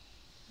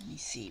 Let me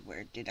see,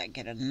 where did I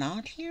get a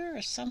knot here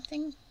or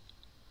something?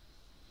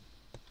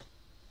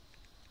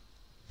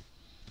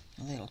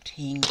 A little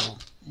tangle.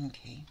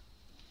 Okay,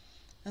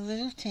 a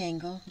little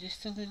tangle,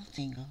 just a little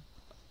tangle.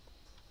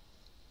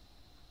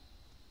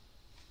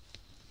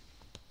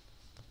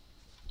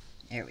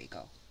 There we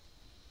go.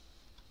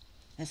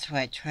 That's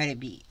why I try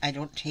to I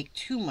don't take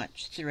too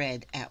much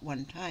thread at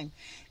one time,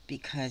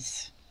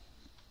 because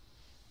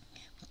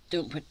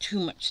don't put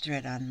too much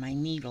thread on my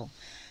needle,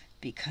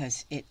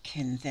 because it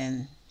can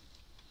then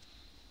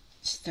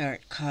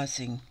start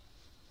causing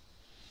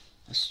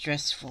a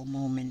stressful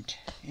moment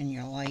in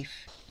your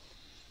life.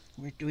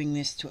 We're doing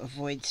this to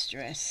avoid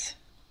stress.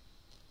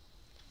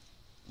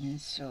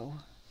 And so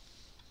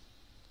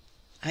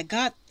I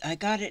got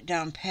it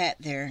down pat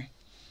there.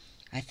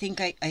 I think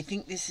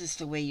this is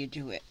the way you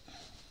do it.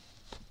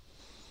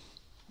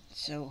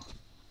 So,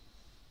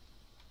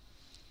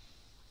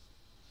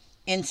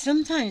 and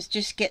sometimes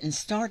just getting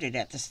started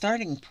at the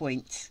starting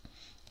points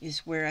is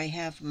where I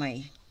have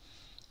my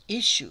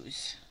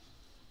issues.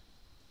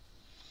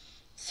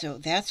 So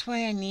that's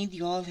why I need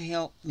you all to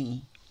help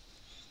me.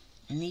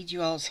 I need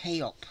you all's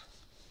help.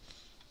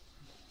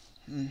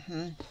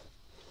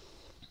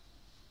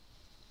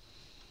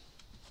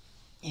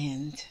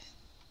 And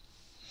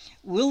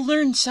we'll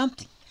learn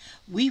something.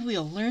 We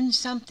will learn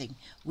something.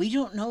 We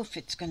don't know if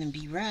it's going to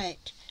be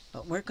right,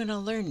 but we're going to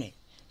learn it.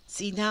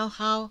 See now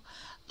how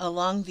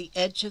along the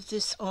edge of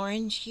this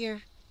orange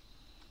here,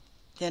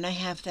 then I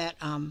have that,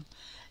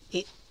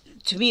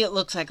 to me it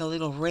looks like a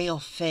little rail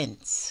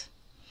fence.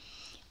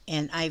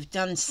 And I've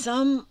done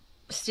some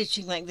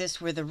stitching like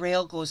this where the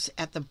rail goes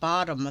at the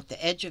bottom at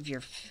the edge of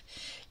your,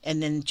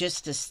 and then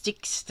just the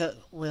sticks,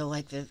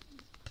 like the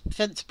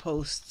fence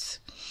posts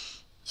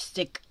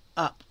stick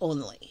up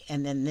only,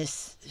 and then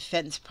this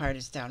fence part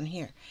is down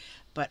here.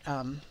 But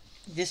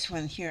this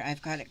one here,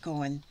 I've got it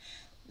going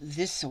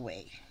this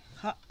away,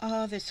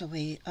 this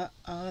away,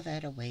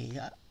 that away,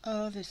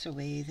 this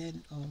away,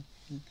 then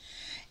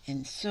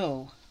and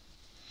so,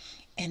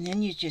 and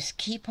then you just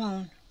keep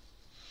on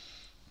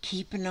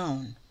keeping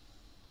on.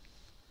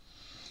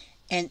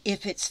 And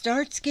if it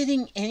starts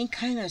getting any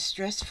kind of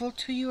stressful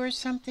to you or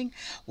something,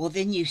 well,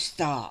 then you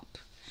stop.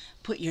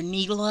 Put your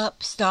needle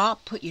up,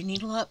 stop, put your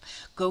needle up,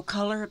 go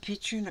color a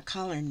picture in a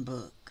coloring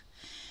book,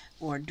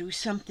 or do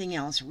something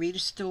else, read a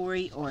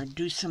story, or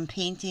do some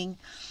painting,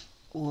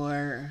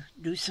 or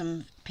do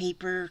some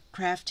paper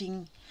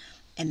crafting,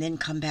 and then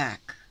come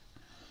back.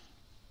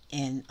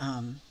 And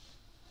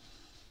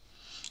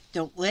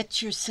don't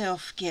let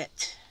yourself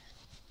get...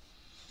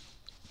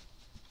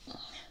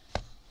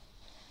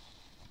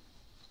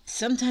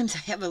 Sometimes I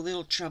have a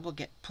little trouble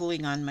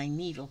pulling on my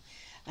needle.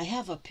 I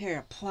have a pair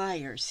of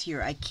pliers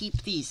here. I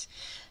keep these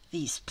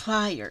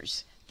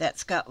pliers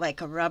that's got like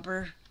a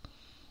rubber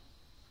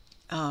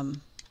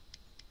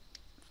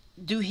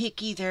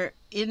doohickey. They're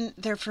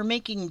for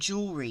making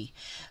jewelry,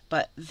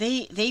 but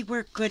they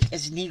work good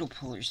as needle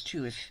pullers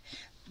too. If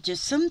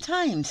just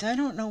sometimes, I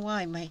don't know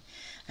why,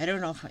 I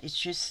don't know if it's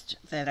just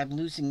that I'm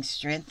losing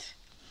strength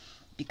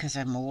because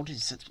I'm old.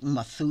 It's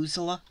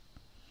Methuselah,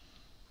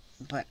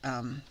 but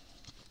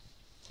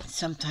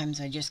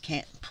sometimes I just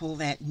can't pull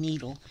that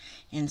needle,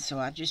 and so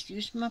I just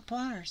use my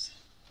pliers.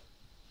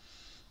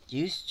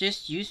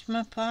 Just use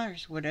my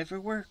pliers, whatever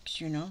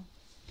works, you know.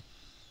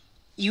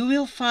 You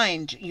will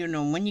find, you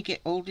know, when you get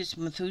old as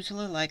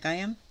Methuselah like I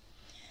am,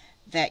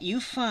 that you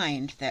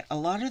find that a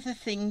lot of the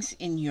things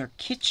in your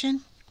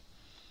kitchen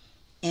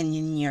and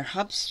in your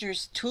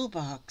hubster's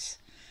toolbox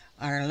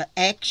are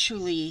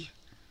actually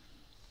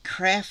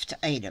craft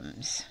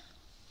items.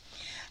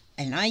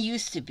 And I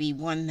used to be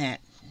one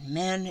that,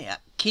 man,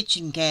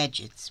 kitchen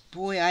gadgets,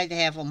 boy, I'd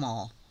have them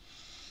all.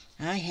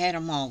 I had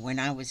them all when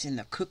I was in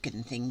the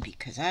cooking thing,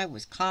 because I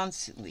was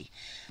constantly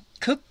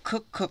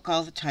cook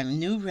all the time.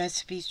 New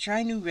recipes,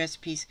 try new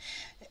recipes.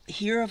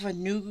 Hear of a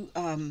new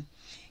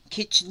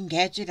kitchen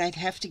gadget, I'd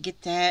have to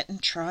get that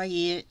and try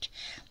it.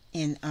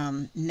 And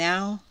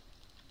now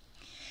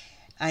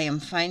I am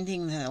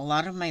finding that a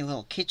lot of my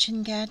little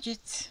kitchen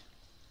gadgets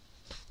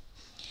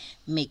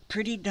make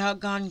pretty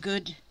doggone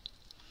good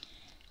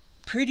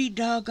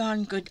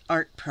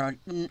art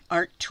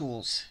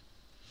tools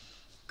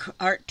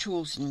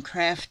and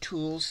craft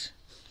tools,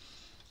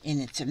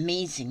 and it's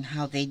amazing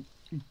how they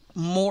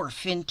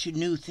morph into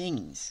new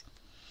things.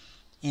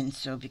 And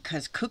so,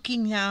 because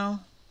cooking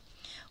now,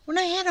 when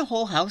I had a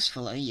whole house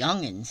full of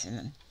youngins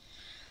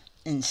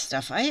and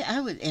stuff,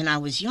 I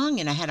was young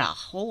and I had a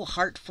whole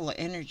heart full of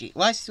energy.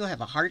 Well, I still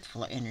have a heart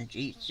full of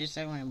energy. It's just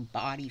I don't have a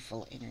body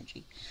full of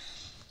energy.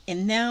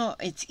 And now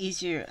it's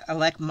easier. I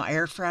like my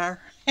air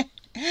fryer. I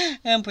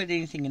don't put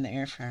anything in the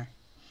air fryer.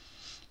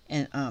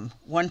 And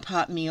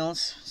one-pot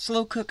meals,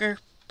 slow cooker.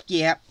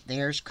 Yep,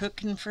 there's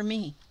cooking for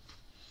me.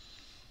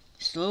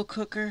 Slow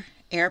cooker,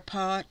 air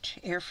pot,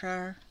 air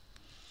fryer,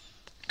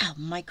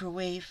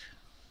 microwave.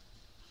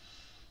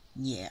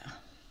 Yeah,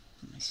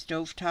 my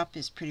stovetop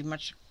is pretty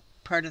much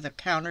part of the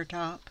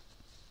countertop.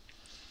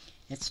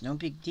 It's no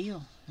big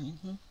deal,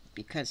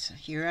 because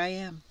here I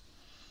am.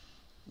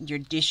 Your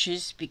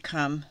dishes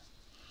become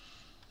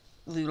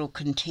little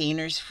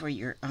containers for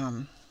your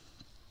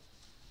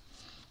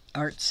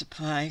art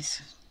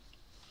supplies.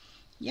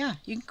 Yeah,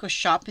 you can go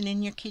shopping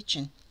in your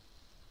kitchen.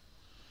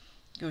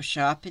 Go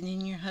shopping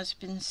in your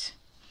husband's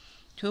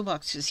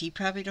toolboxes. He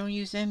probably don't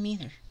use them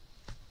either.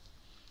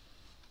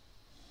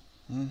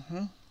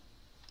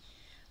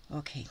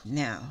 Okay,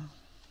 now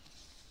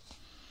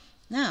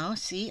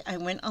see, I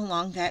went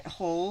along that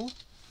whole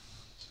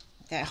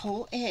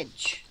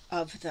edge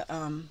of the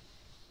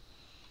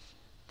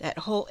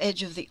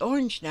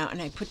orange now,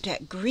 and I put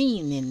that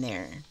green in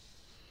there.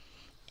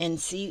 And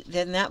see,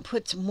 then that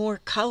puts more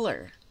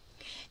color.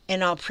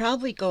 And I'll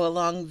probably go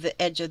along the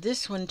edge of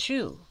this one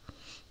too,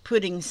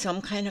 putting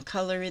some kind of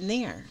color in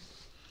there.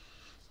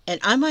 And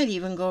I might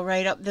even go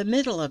right up the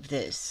middle of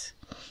this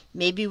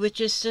maybe with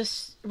just a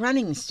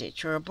running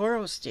stitch or a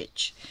burrow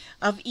stitch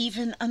of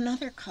even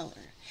another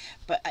color.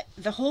 But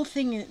the whole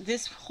thing,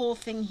 this whole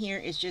thing here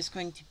is just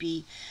going to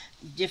be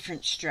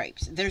different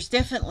stripes. There's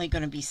definitely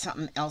going to be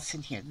something else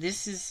in here.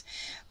 This is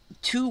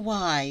too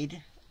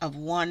wide of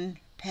one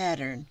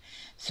pattern,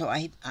 so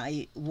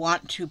I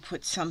want to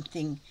put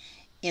something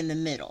in the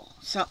middle,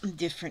 something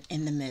different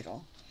in the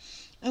middle.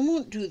 I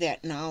won't do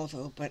that now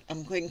though, but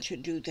I'm going to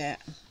do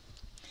that.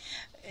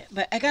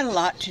 But I got a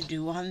lot to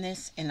do on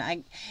this, and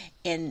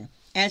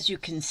as you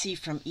can see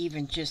from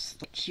even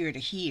just here to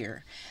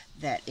here,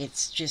 that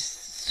it's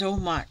just so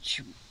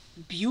much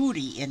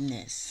beauty in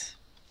this.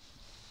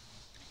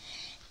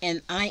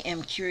 And I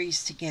am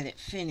curious to get it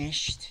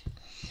finished.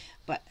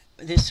 But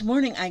this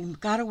morning I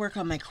got to work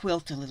on my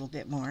quilt a little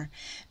bit more,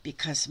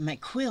 because my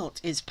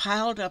quilt is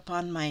piled up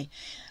on my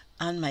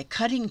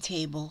cutting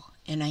table,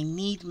 and I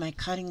need my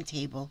cutting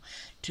table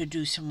to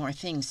do some more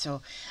things.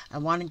 So I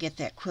want to get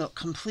that quilt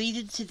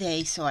completed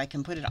today so I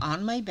can put it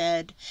on my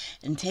bed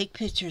and take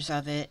pictures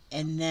of it,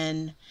 and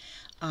then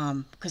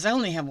because I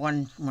only have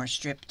one more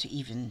strip to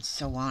even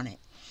sew on it,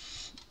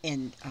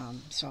 and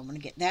so I'm going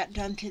to get that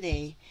done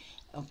today.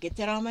 I'll get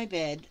that on my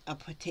bed. I'll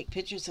take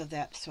pictures of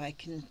that so I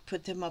can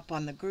put them up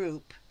on the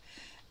group.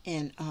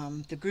 And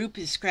the group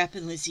is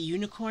Scrappin' Lizzie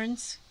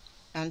Unicorns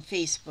on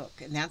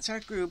Facebook, and that's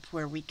our group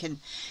where we can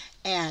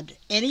add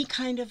any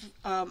kind of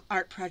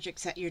art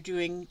projects that you're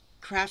doing,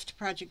 craft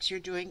projects you're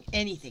doing,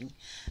 anything.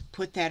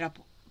 Put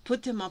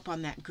them up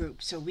on that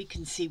group so we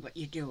can see what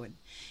you're doing.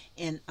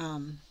 And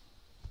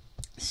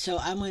so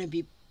I'm going to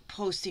be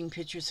posting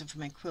pictures of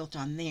my quilt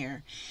on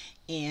there,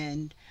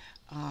 and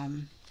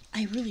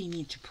I really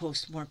need to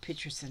post more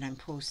pictures than I'm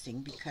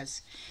posting,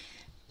 because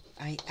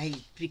I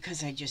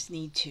just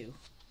need to.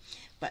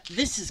 But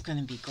this is going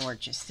to be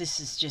gorgeous. This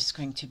is just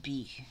going to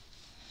be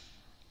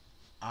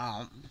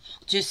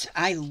this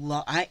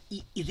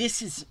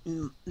is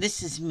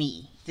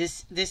me.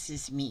 This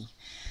is me.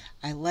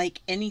 I like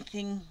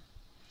anything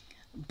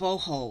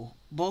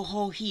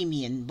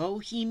bohemian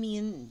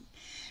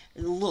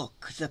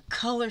look, the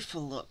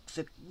colorful look.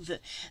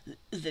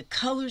 The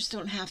colors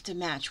don't have to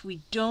match.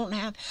 We don't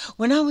have.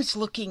 When I was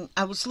looking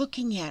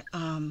at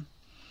on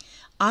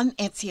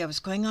Etsy. I was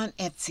going on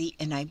Etsy,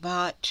 and I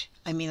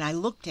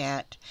looked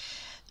at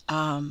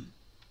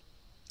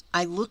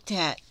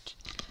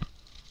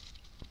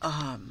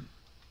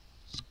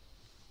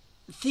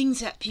things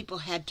that people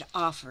had to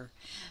offer.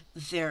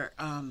 Their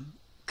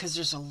because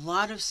there's a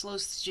lot of slow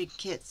stitching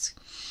kits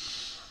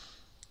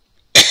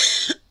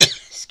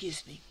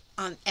excuse me,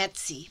 on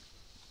Etsy. I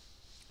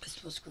was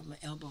supposed to grab my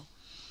elbow.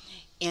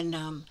 And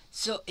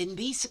and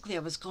basically I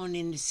was going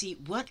in to see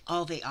what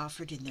all they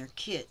offered in their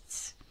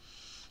kits.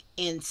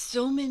 And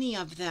so many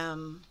of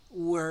the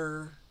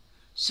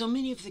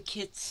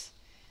kits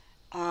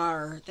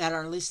that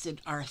are listed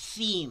are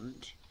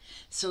themed.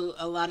 So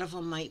a lot of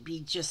them might be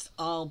just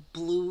all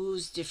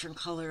blues, different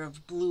color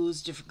of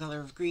blues, different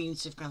color of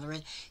greens, different color of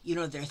red. You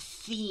know, they're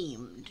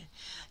themed,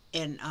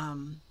 and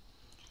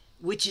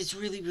which is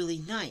really, really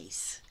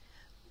nice.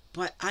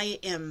 But I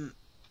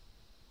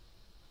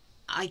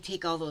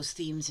take all those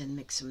themes and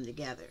mix them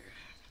together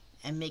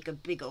and make a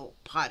big old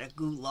pot of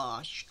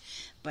goulash.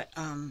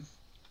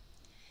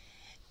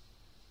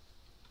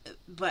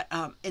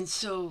 And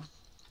so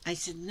I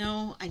said,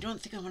 no, I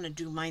don't think I want to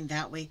do mine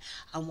that way.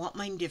 I want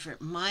mine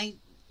different. My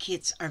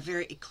kits are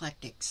very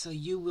eclectic, so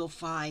you will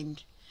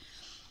find,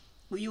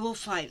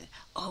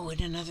 oh,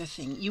 and another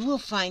thing, you will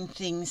find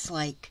things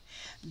like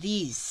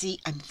these. See,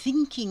 I'm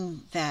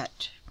thinking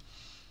that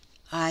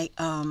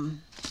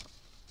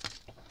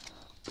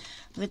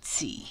let's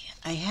see,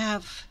 I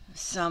have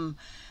some,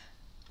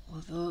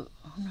 although,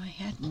 oh no, I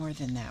had more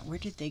than that. Where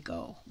did they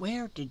go?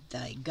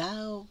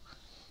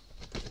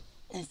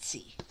 Let's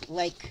see,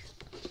 like,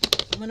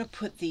 I'm going to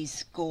put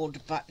these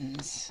gold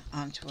buttons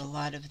onto a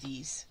lot of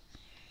these.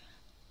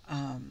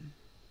 But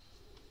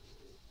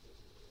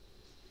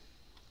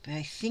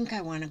I think I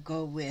want to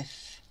go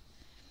with,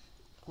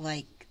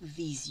 like,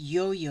 these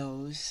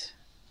yo-yos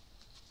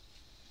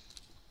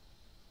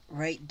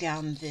right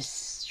down this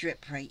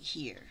strip right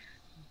here.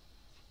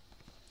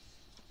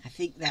 I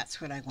think that's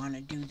what I want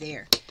to do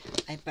there.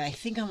 But I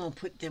think I'm going to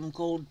put them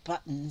gold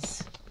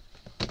buttons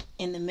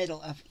in the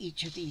middle of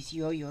each of these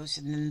yo-yos,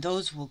 and then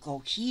those will go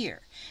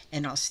here,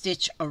 and I'll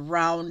stitch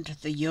around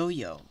the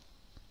yo-yo.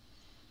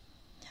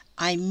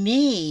 I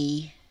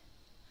may,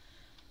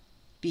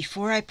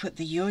 before I put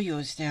the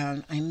yo-yos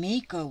down, I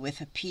may go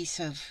with a piece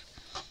of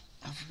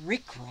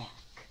rickrack.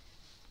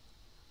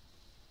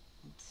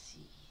 Let's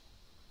see,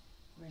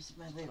 where's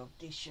my little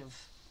dish of,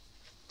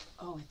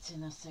 oh, it's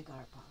in a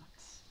cigar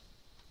box.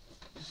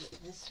 Is it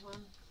this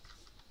one?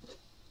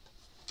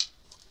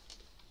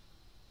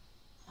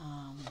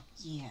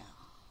 Yeah.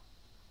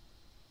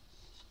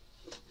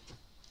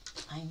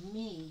 I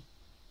may.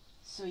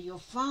 So you'll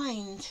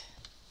find,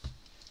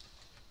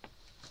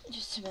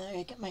 just a minute,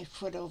 I get my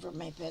foot over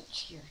my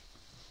bench here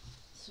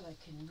so I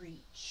can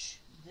reach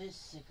this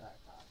cigar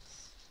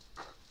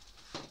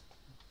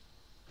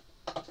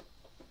box.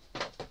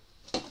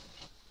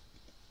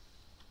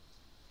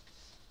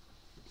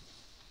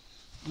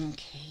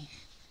 Okay.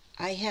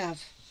 I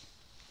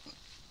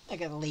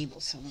got a label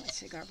some of my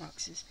cigar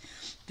boxes.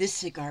 This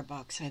cigar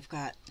box, I've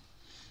got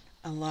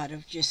a lot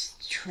of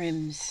just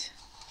trims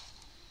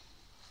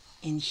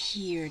in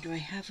here. Do I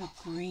have a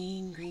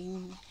green?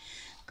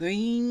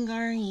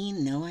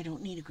 No, I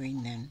don't need a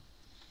green then.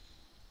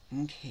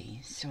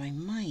 Okay, so I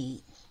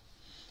might,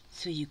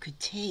 so you could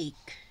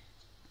take,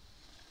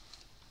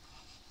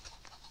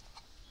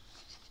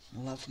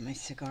 I love my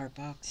cigar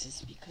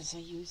boxes because I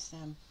use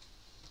them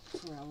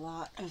for a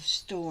lot of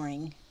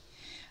storing.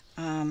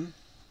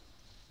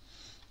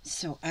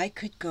 So I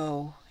could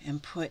go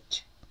and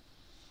put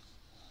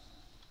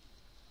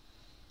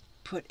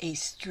a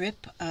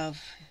strip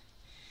of,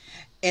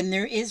 and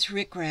there is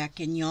rickrack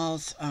in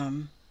y'all's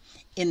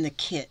in the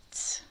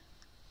kits.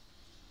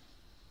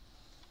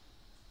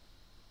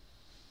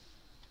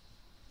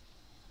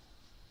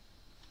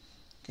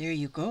 There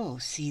you go.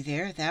 See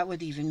there? That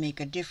would even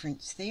make a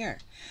difference there.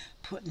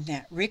 Putting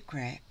that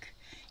rickrack,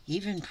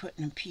 even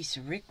putting a piece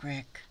of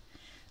rickrack.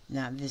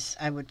 Now this,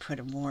 I would put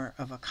a more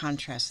of a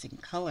contrasting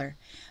color,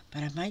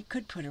 but I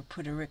could put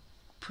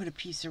a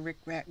piece of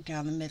rickrack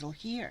down the middle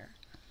here.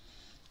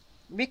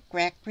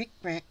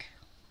 Rickrack.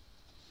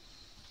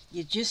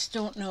 You just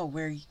don't know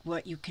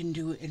what you can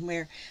do and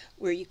where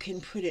you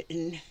can put it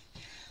in,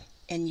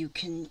 and you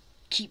can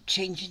keep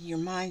changing your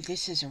mind.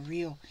 This is a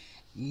real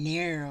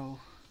narrow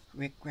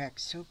rickrack,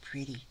 so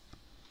pretty.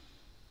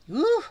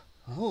 Ooh,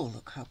 oh,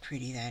 look how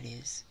pretty that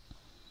is.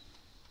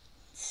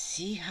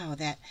 See how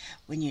that,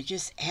 when you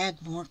just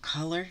add more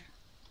color.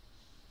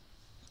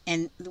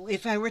 And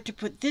if I were to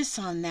put this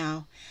on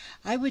now,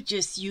 I would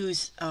just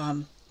use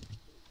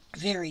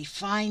very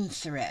fine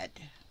thread,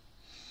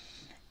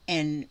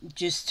 and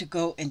just to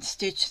go and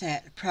stitch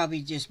that,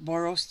 probably just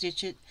borrow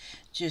stitch it,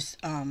 just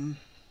run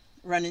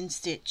and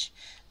stitch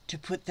to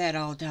put that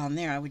all down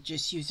there. I would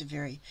just use a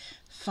very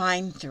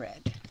fine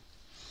thread,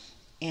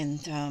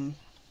 and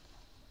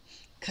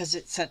because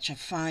it's such a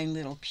fine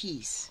little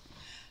piece,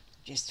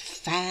 just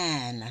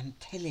fine, I'm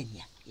telling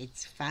you,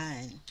 it's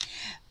fine.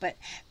 But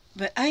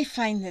I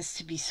find this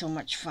to be so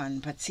much fun.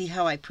 But see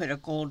how I put a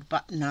gold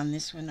button on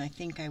this one? I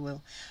think I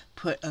will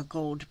put a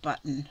gold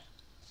button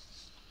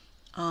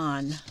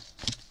on,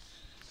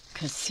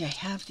 because see, I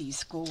have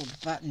these gold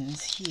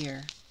buttons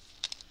here,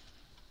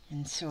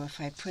 and so if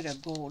I put a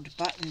gold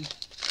button,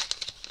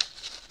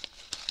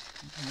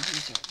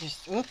 these are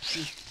just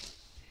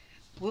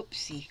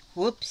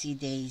whoopsie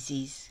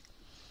daisies.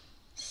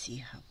 See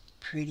how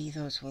pretty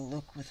those will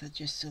look with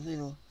just a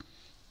little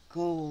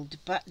gold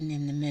button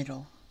in the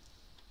middle.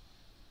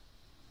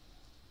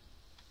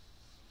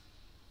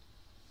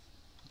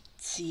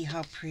 See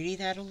how pretty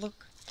that'll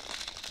look?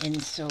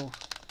 And so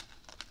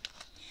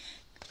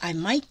I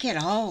might get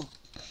all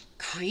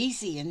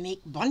crazy and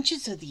make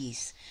bunches of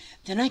these.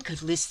 Then I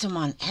could list them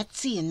on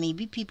Etsy and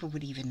maybe people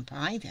would even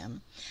buy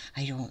them.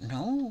 I don't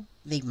know.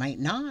 They might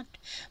not,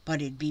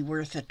 but it'd be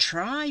worth a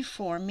try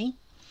for me.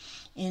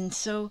 And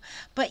so,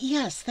 but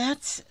yes,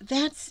 that's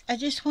I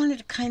just wanted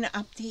to kind of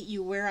update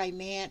you where I'm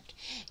at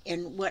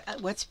and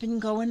what's been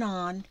going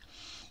on.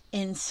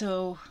 And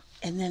so,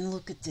 and then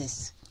look at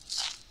this.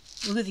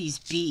 Look at these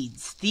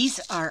beads. These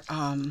are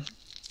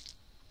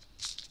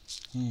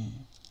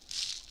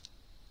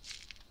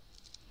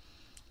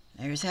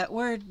there's that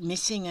word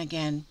missing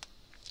again.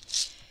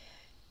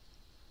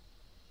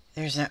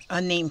 There's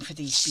a name for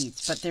these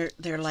beads, but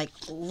they're like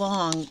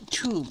long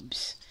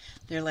tubes.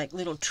 They're like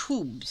little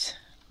tubes.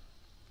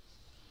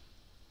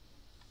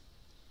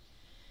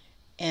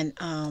 And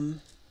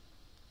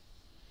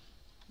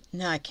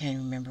now I can't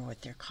remember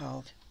what they're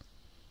called.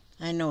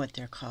 I know what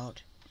they're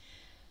called.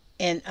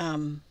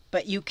 And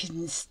but you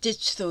can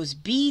stitch those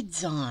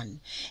beads on,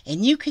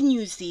 and you can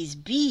use these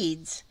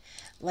beads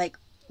like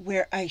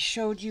where I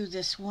showed you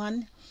this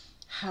one,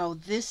 how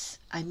this,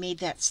 I made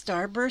that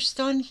starburst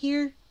on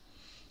here,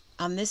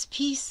 on this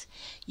piece.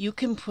 You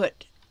can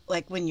put,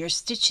 like when you're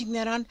stitching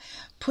that on,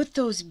 put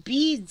those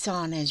beads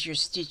on as you're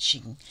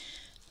stitching.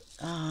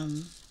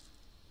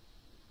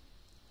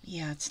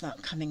 Yeah, it's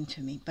not coming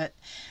to me, but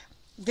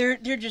they're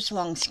just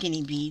long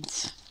skinny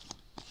beads.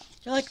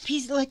 They're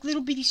like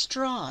little bitty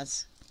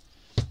straws.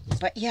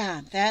 But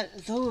yeah,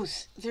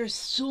 there's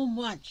so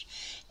much,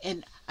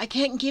 and I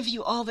can't give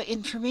you all the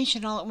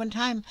information all at one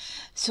time.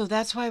 So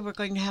that's why we're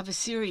going to have a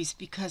series,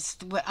 because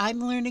what I'm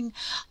learning,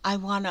 I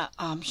want to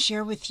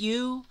share with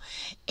you,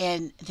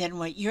 and then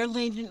what you're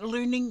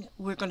learning,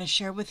 we're going to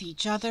share with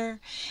each other.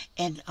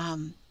 And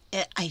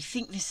I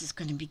think this is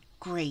going to be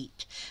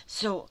great.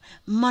 So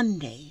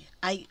Monday,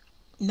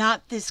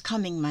 not this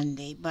coming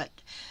Monday, but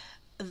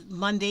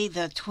Monday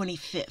the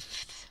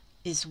 25th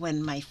is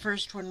when my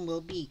first one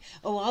will be.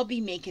 Oh, I'll be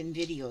making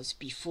videos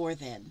before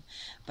then,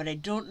 but I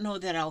don't know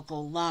that I'll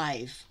go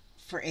live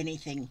for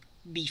anything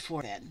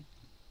before then.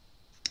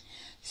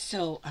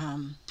 So,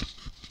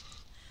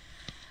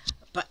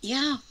 but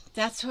yeah,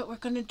 that's what we're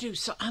going to do.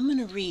 So I'm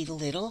going to read a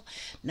little.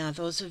 Now,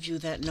 those of you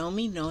that know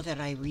me know that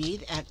I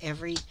read at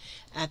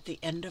the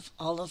end of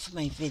all of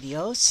my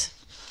videos.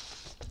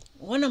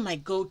 one of my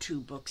go-to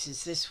books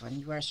is this one,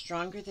 You Are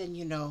Stronger Than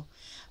You Know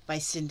by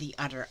Cindy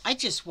Utter. I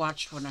just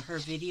watched one of her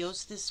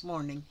videos this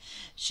morning.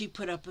 She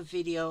put up a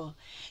video,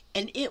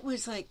 and it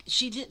was like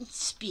she didn't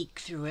speak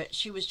through it.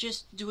 She was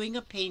just doing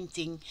a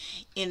painting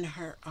in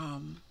her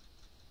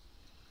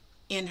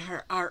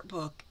art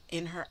book,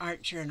 in her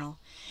art journal,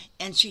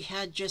 and she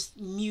had just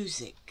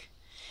music.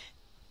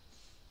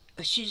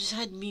 She just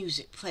had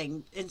music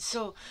playing, and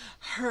so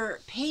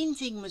her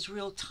painting was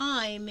real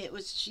time. It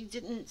was, she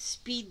didn't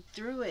speed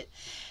through it,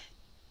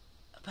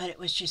 but it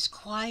was just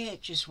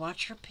quiet. Just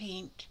watch her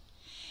paint,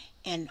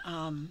 and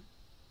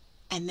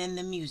then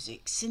the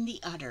music. Cindy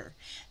Utter,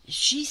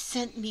 she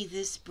sent me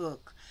this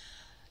book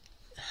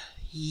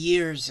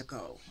years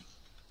ago.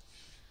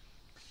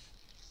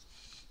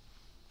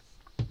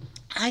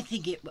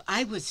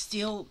 I was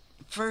still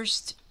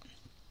first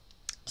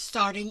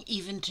starting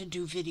even to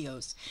do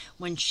videos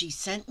when she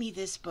sent me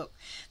this book.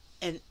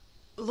 And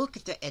look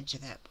at the edge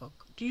of that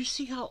book. Do you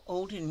see how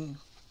old and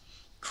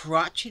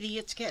crotchety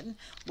it's getting?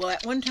 Well,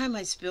 at one time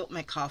I spilt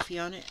my coffee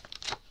on it,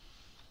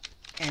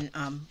 and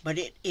but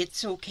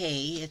it's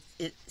okay.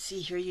 It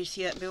see here, you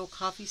see that big old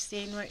coffee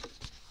stain, right?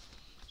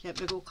 That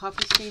big old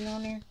coffee stain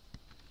on there?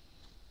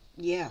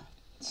 Yeah.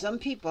 Some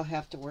people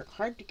have to work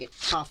hard to get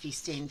coffee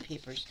stained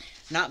papers.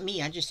 Not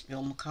me, I just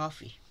spill my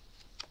coffee.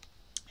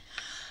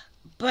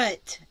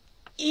 But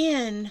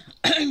in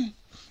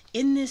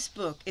in this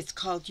book, it's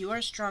called You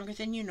Are Stronger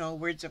Than You Know,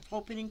 Words of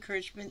Hope and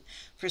Encouragement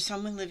for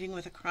Someone Living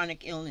with a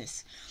Chronic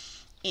Illness.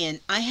 And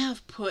I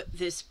have put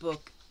this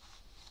book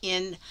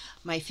in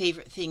my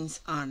favorite things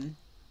on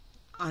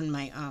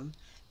my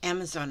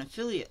Amazon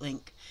affiliate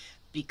link,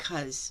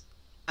 because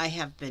I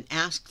have been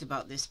asked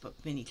about this book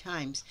many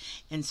times,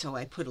 and so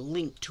I put a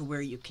link to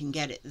where you can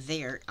get it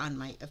there on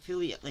my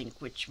affiliate link,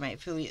 which my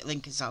affiliate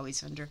link is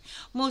always under,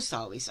 most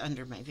always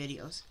under my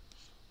videos.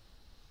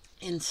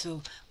 And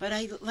so, but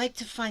I like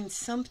to find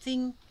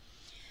something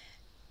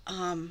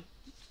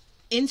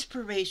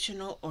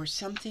inspirational or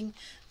something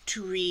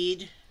to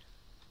read.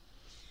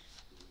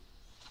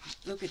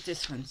 Look at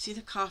this one. See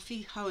the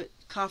coffee? How it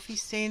coffee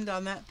stained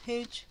on that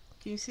page?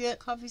 Can you see that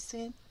coffee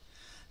stain?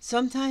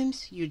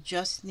 Sometimes you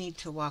just need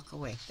to walk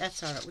away.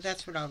 That's all.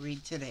 That's what I'll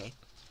read today.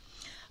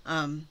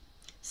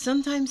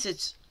 Sometimes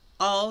it's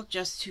all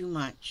just too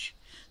much.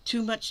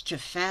 Too much to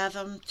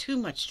fathom, too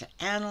much to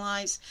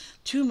analyze,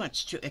 too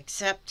much to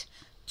accept,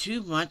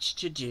 too much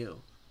to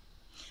do.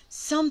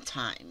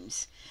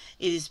 Sometimes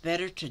it is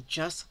better to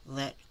just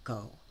let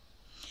go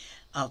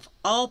of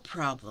all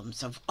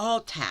problems, of all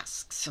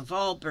tasks, of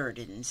all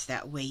burdens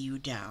that weigh you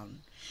down.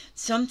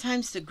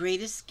 Sometimes the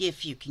greatest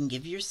gift you can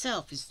give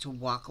yourself is to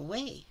walk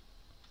away,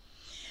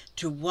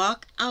 to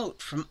walk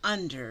out from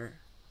under,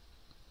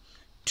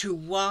 to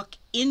walk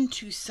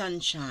into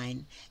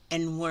sunshine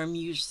and warm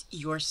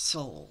your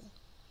soul.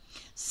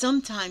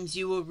 Sometimes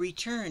you will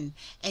return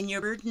and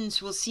your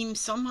burdens will seem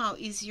somehow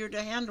easier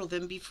to handle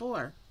than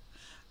before.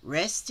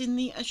 Rest in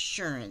the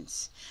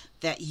assurance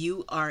that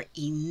you are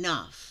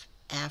enough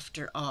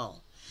after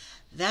all.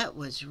 That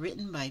was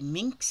written by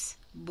Minx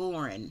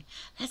Boren.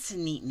 That's a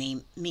neat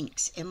name,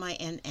 Minx,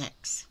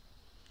 M-I-N-X.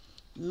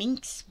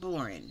 Minx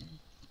Boren.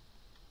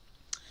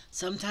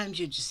 Sometimes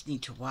you just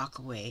need to walk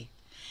away.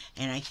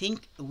 And I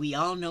think we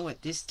all know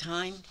at this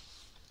time,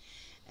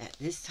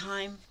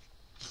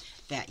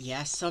 that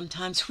yes,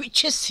 sometimes we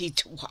just need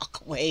to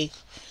walk away.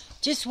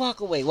 Just walk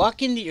away.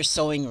 Walk into your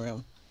sewing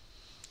room.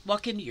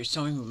 Walk into your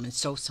sewing room and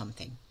sew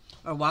something.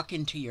 Or walk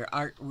into your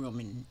art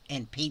room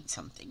and paint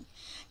something.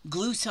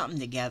 Glue something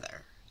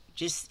together.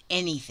 Just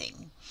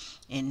anything.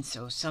 And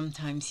so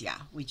sometimes, yeah,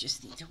 we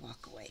just need to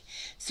walk away.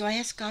 So I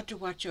ask God to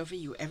watch over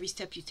you every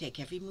step you take,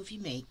 every move you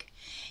make.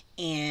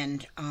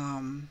 And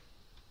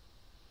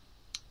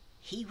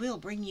He will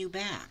bring you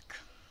back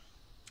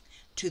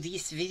to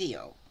this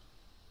video.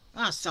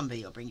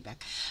 Somebody will bring you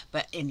back.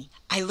 But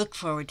I look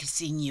forward to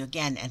seeing you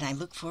again, and I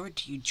look forward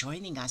to you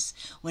joining us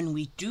when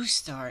we do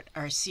start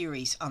our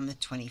series on the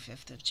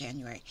 25th of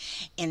January.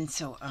 And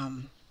so,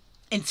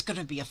 it's going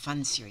to be a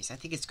fun series. I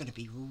think it's going to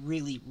be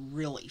really,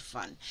 really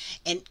fun.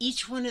 And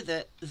each one of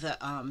the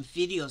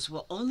videos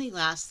will only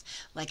last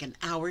like an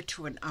hour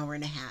to an hour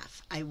and a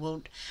half. I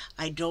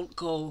don't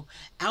go,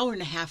 hour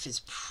and a half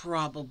is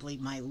probably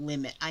my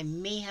limit. I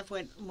may have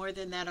went more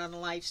than that on a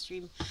live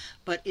stream,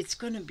 but it's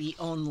going to be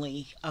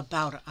only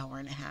about an hour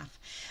and a half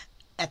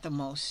at the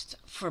most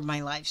for my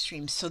live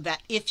streams, so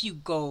that if you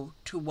go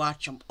to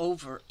watch them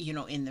over,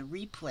 in the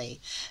replay,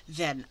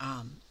 then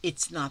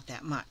it's not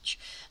that much.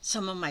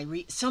 Some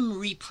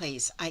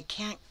replays I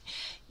can't,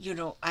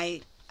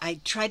 I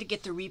try to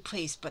get the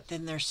replays, but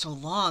then they're so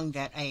long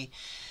that I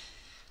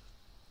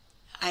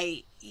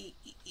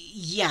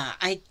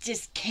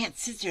just can't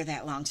sit there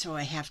that long, so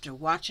I have to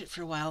watch it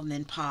for a while and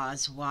then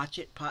pause, watch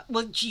it, pause.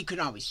 Well, you can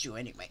always do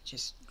anyway,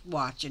 just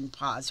watch and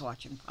pause,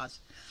 watch and pause.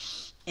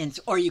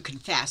 Or you can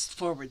fast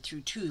forward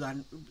through too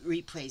on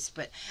replays,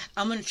 but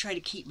I'm going to try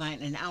to keep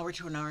mine an hour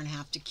to an hour and a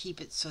half, to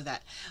keep it so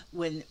that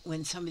when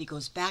somebody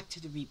goes back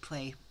to the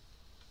replay,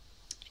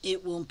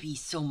 It won't be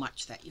so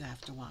much that you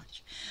have to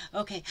watch.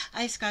 Okay,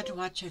 I ask God to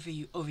watch over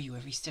you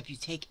every step you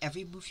take,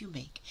 every move you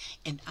make,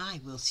 and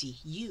I will see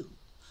you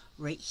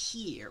right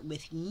here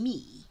with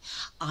me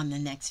on the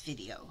next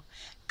video.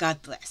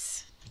 God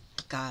bless.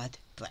 God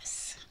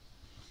bless.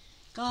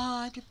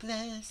 God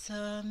bless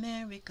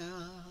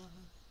America.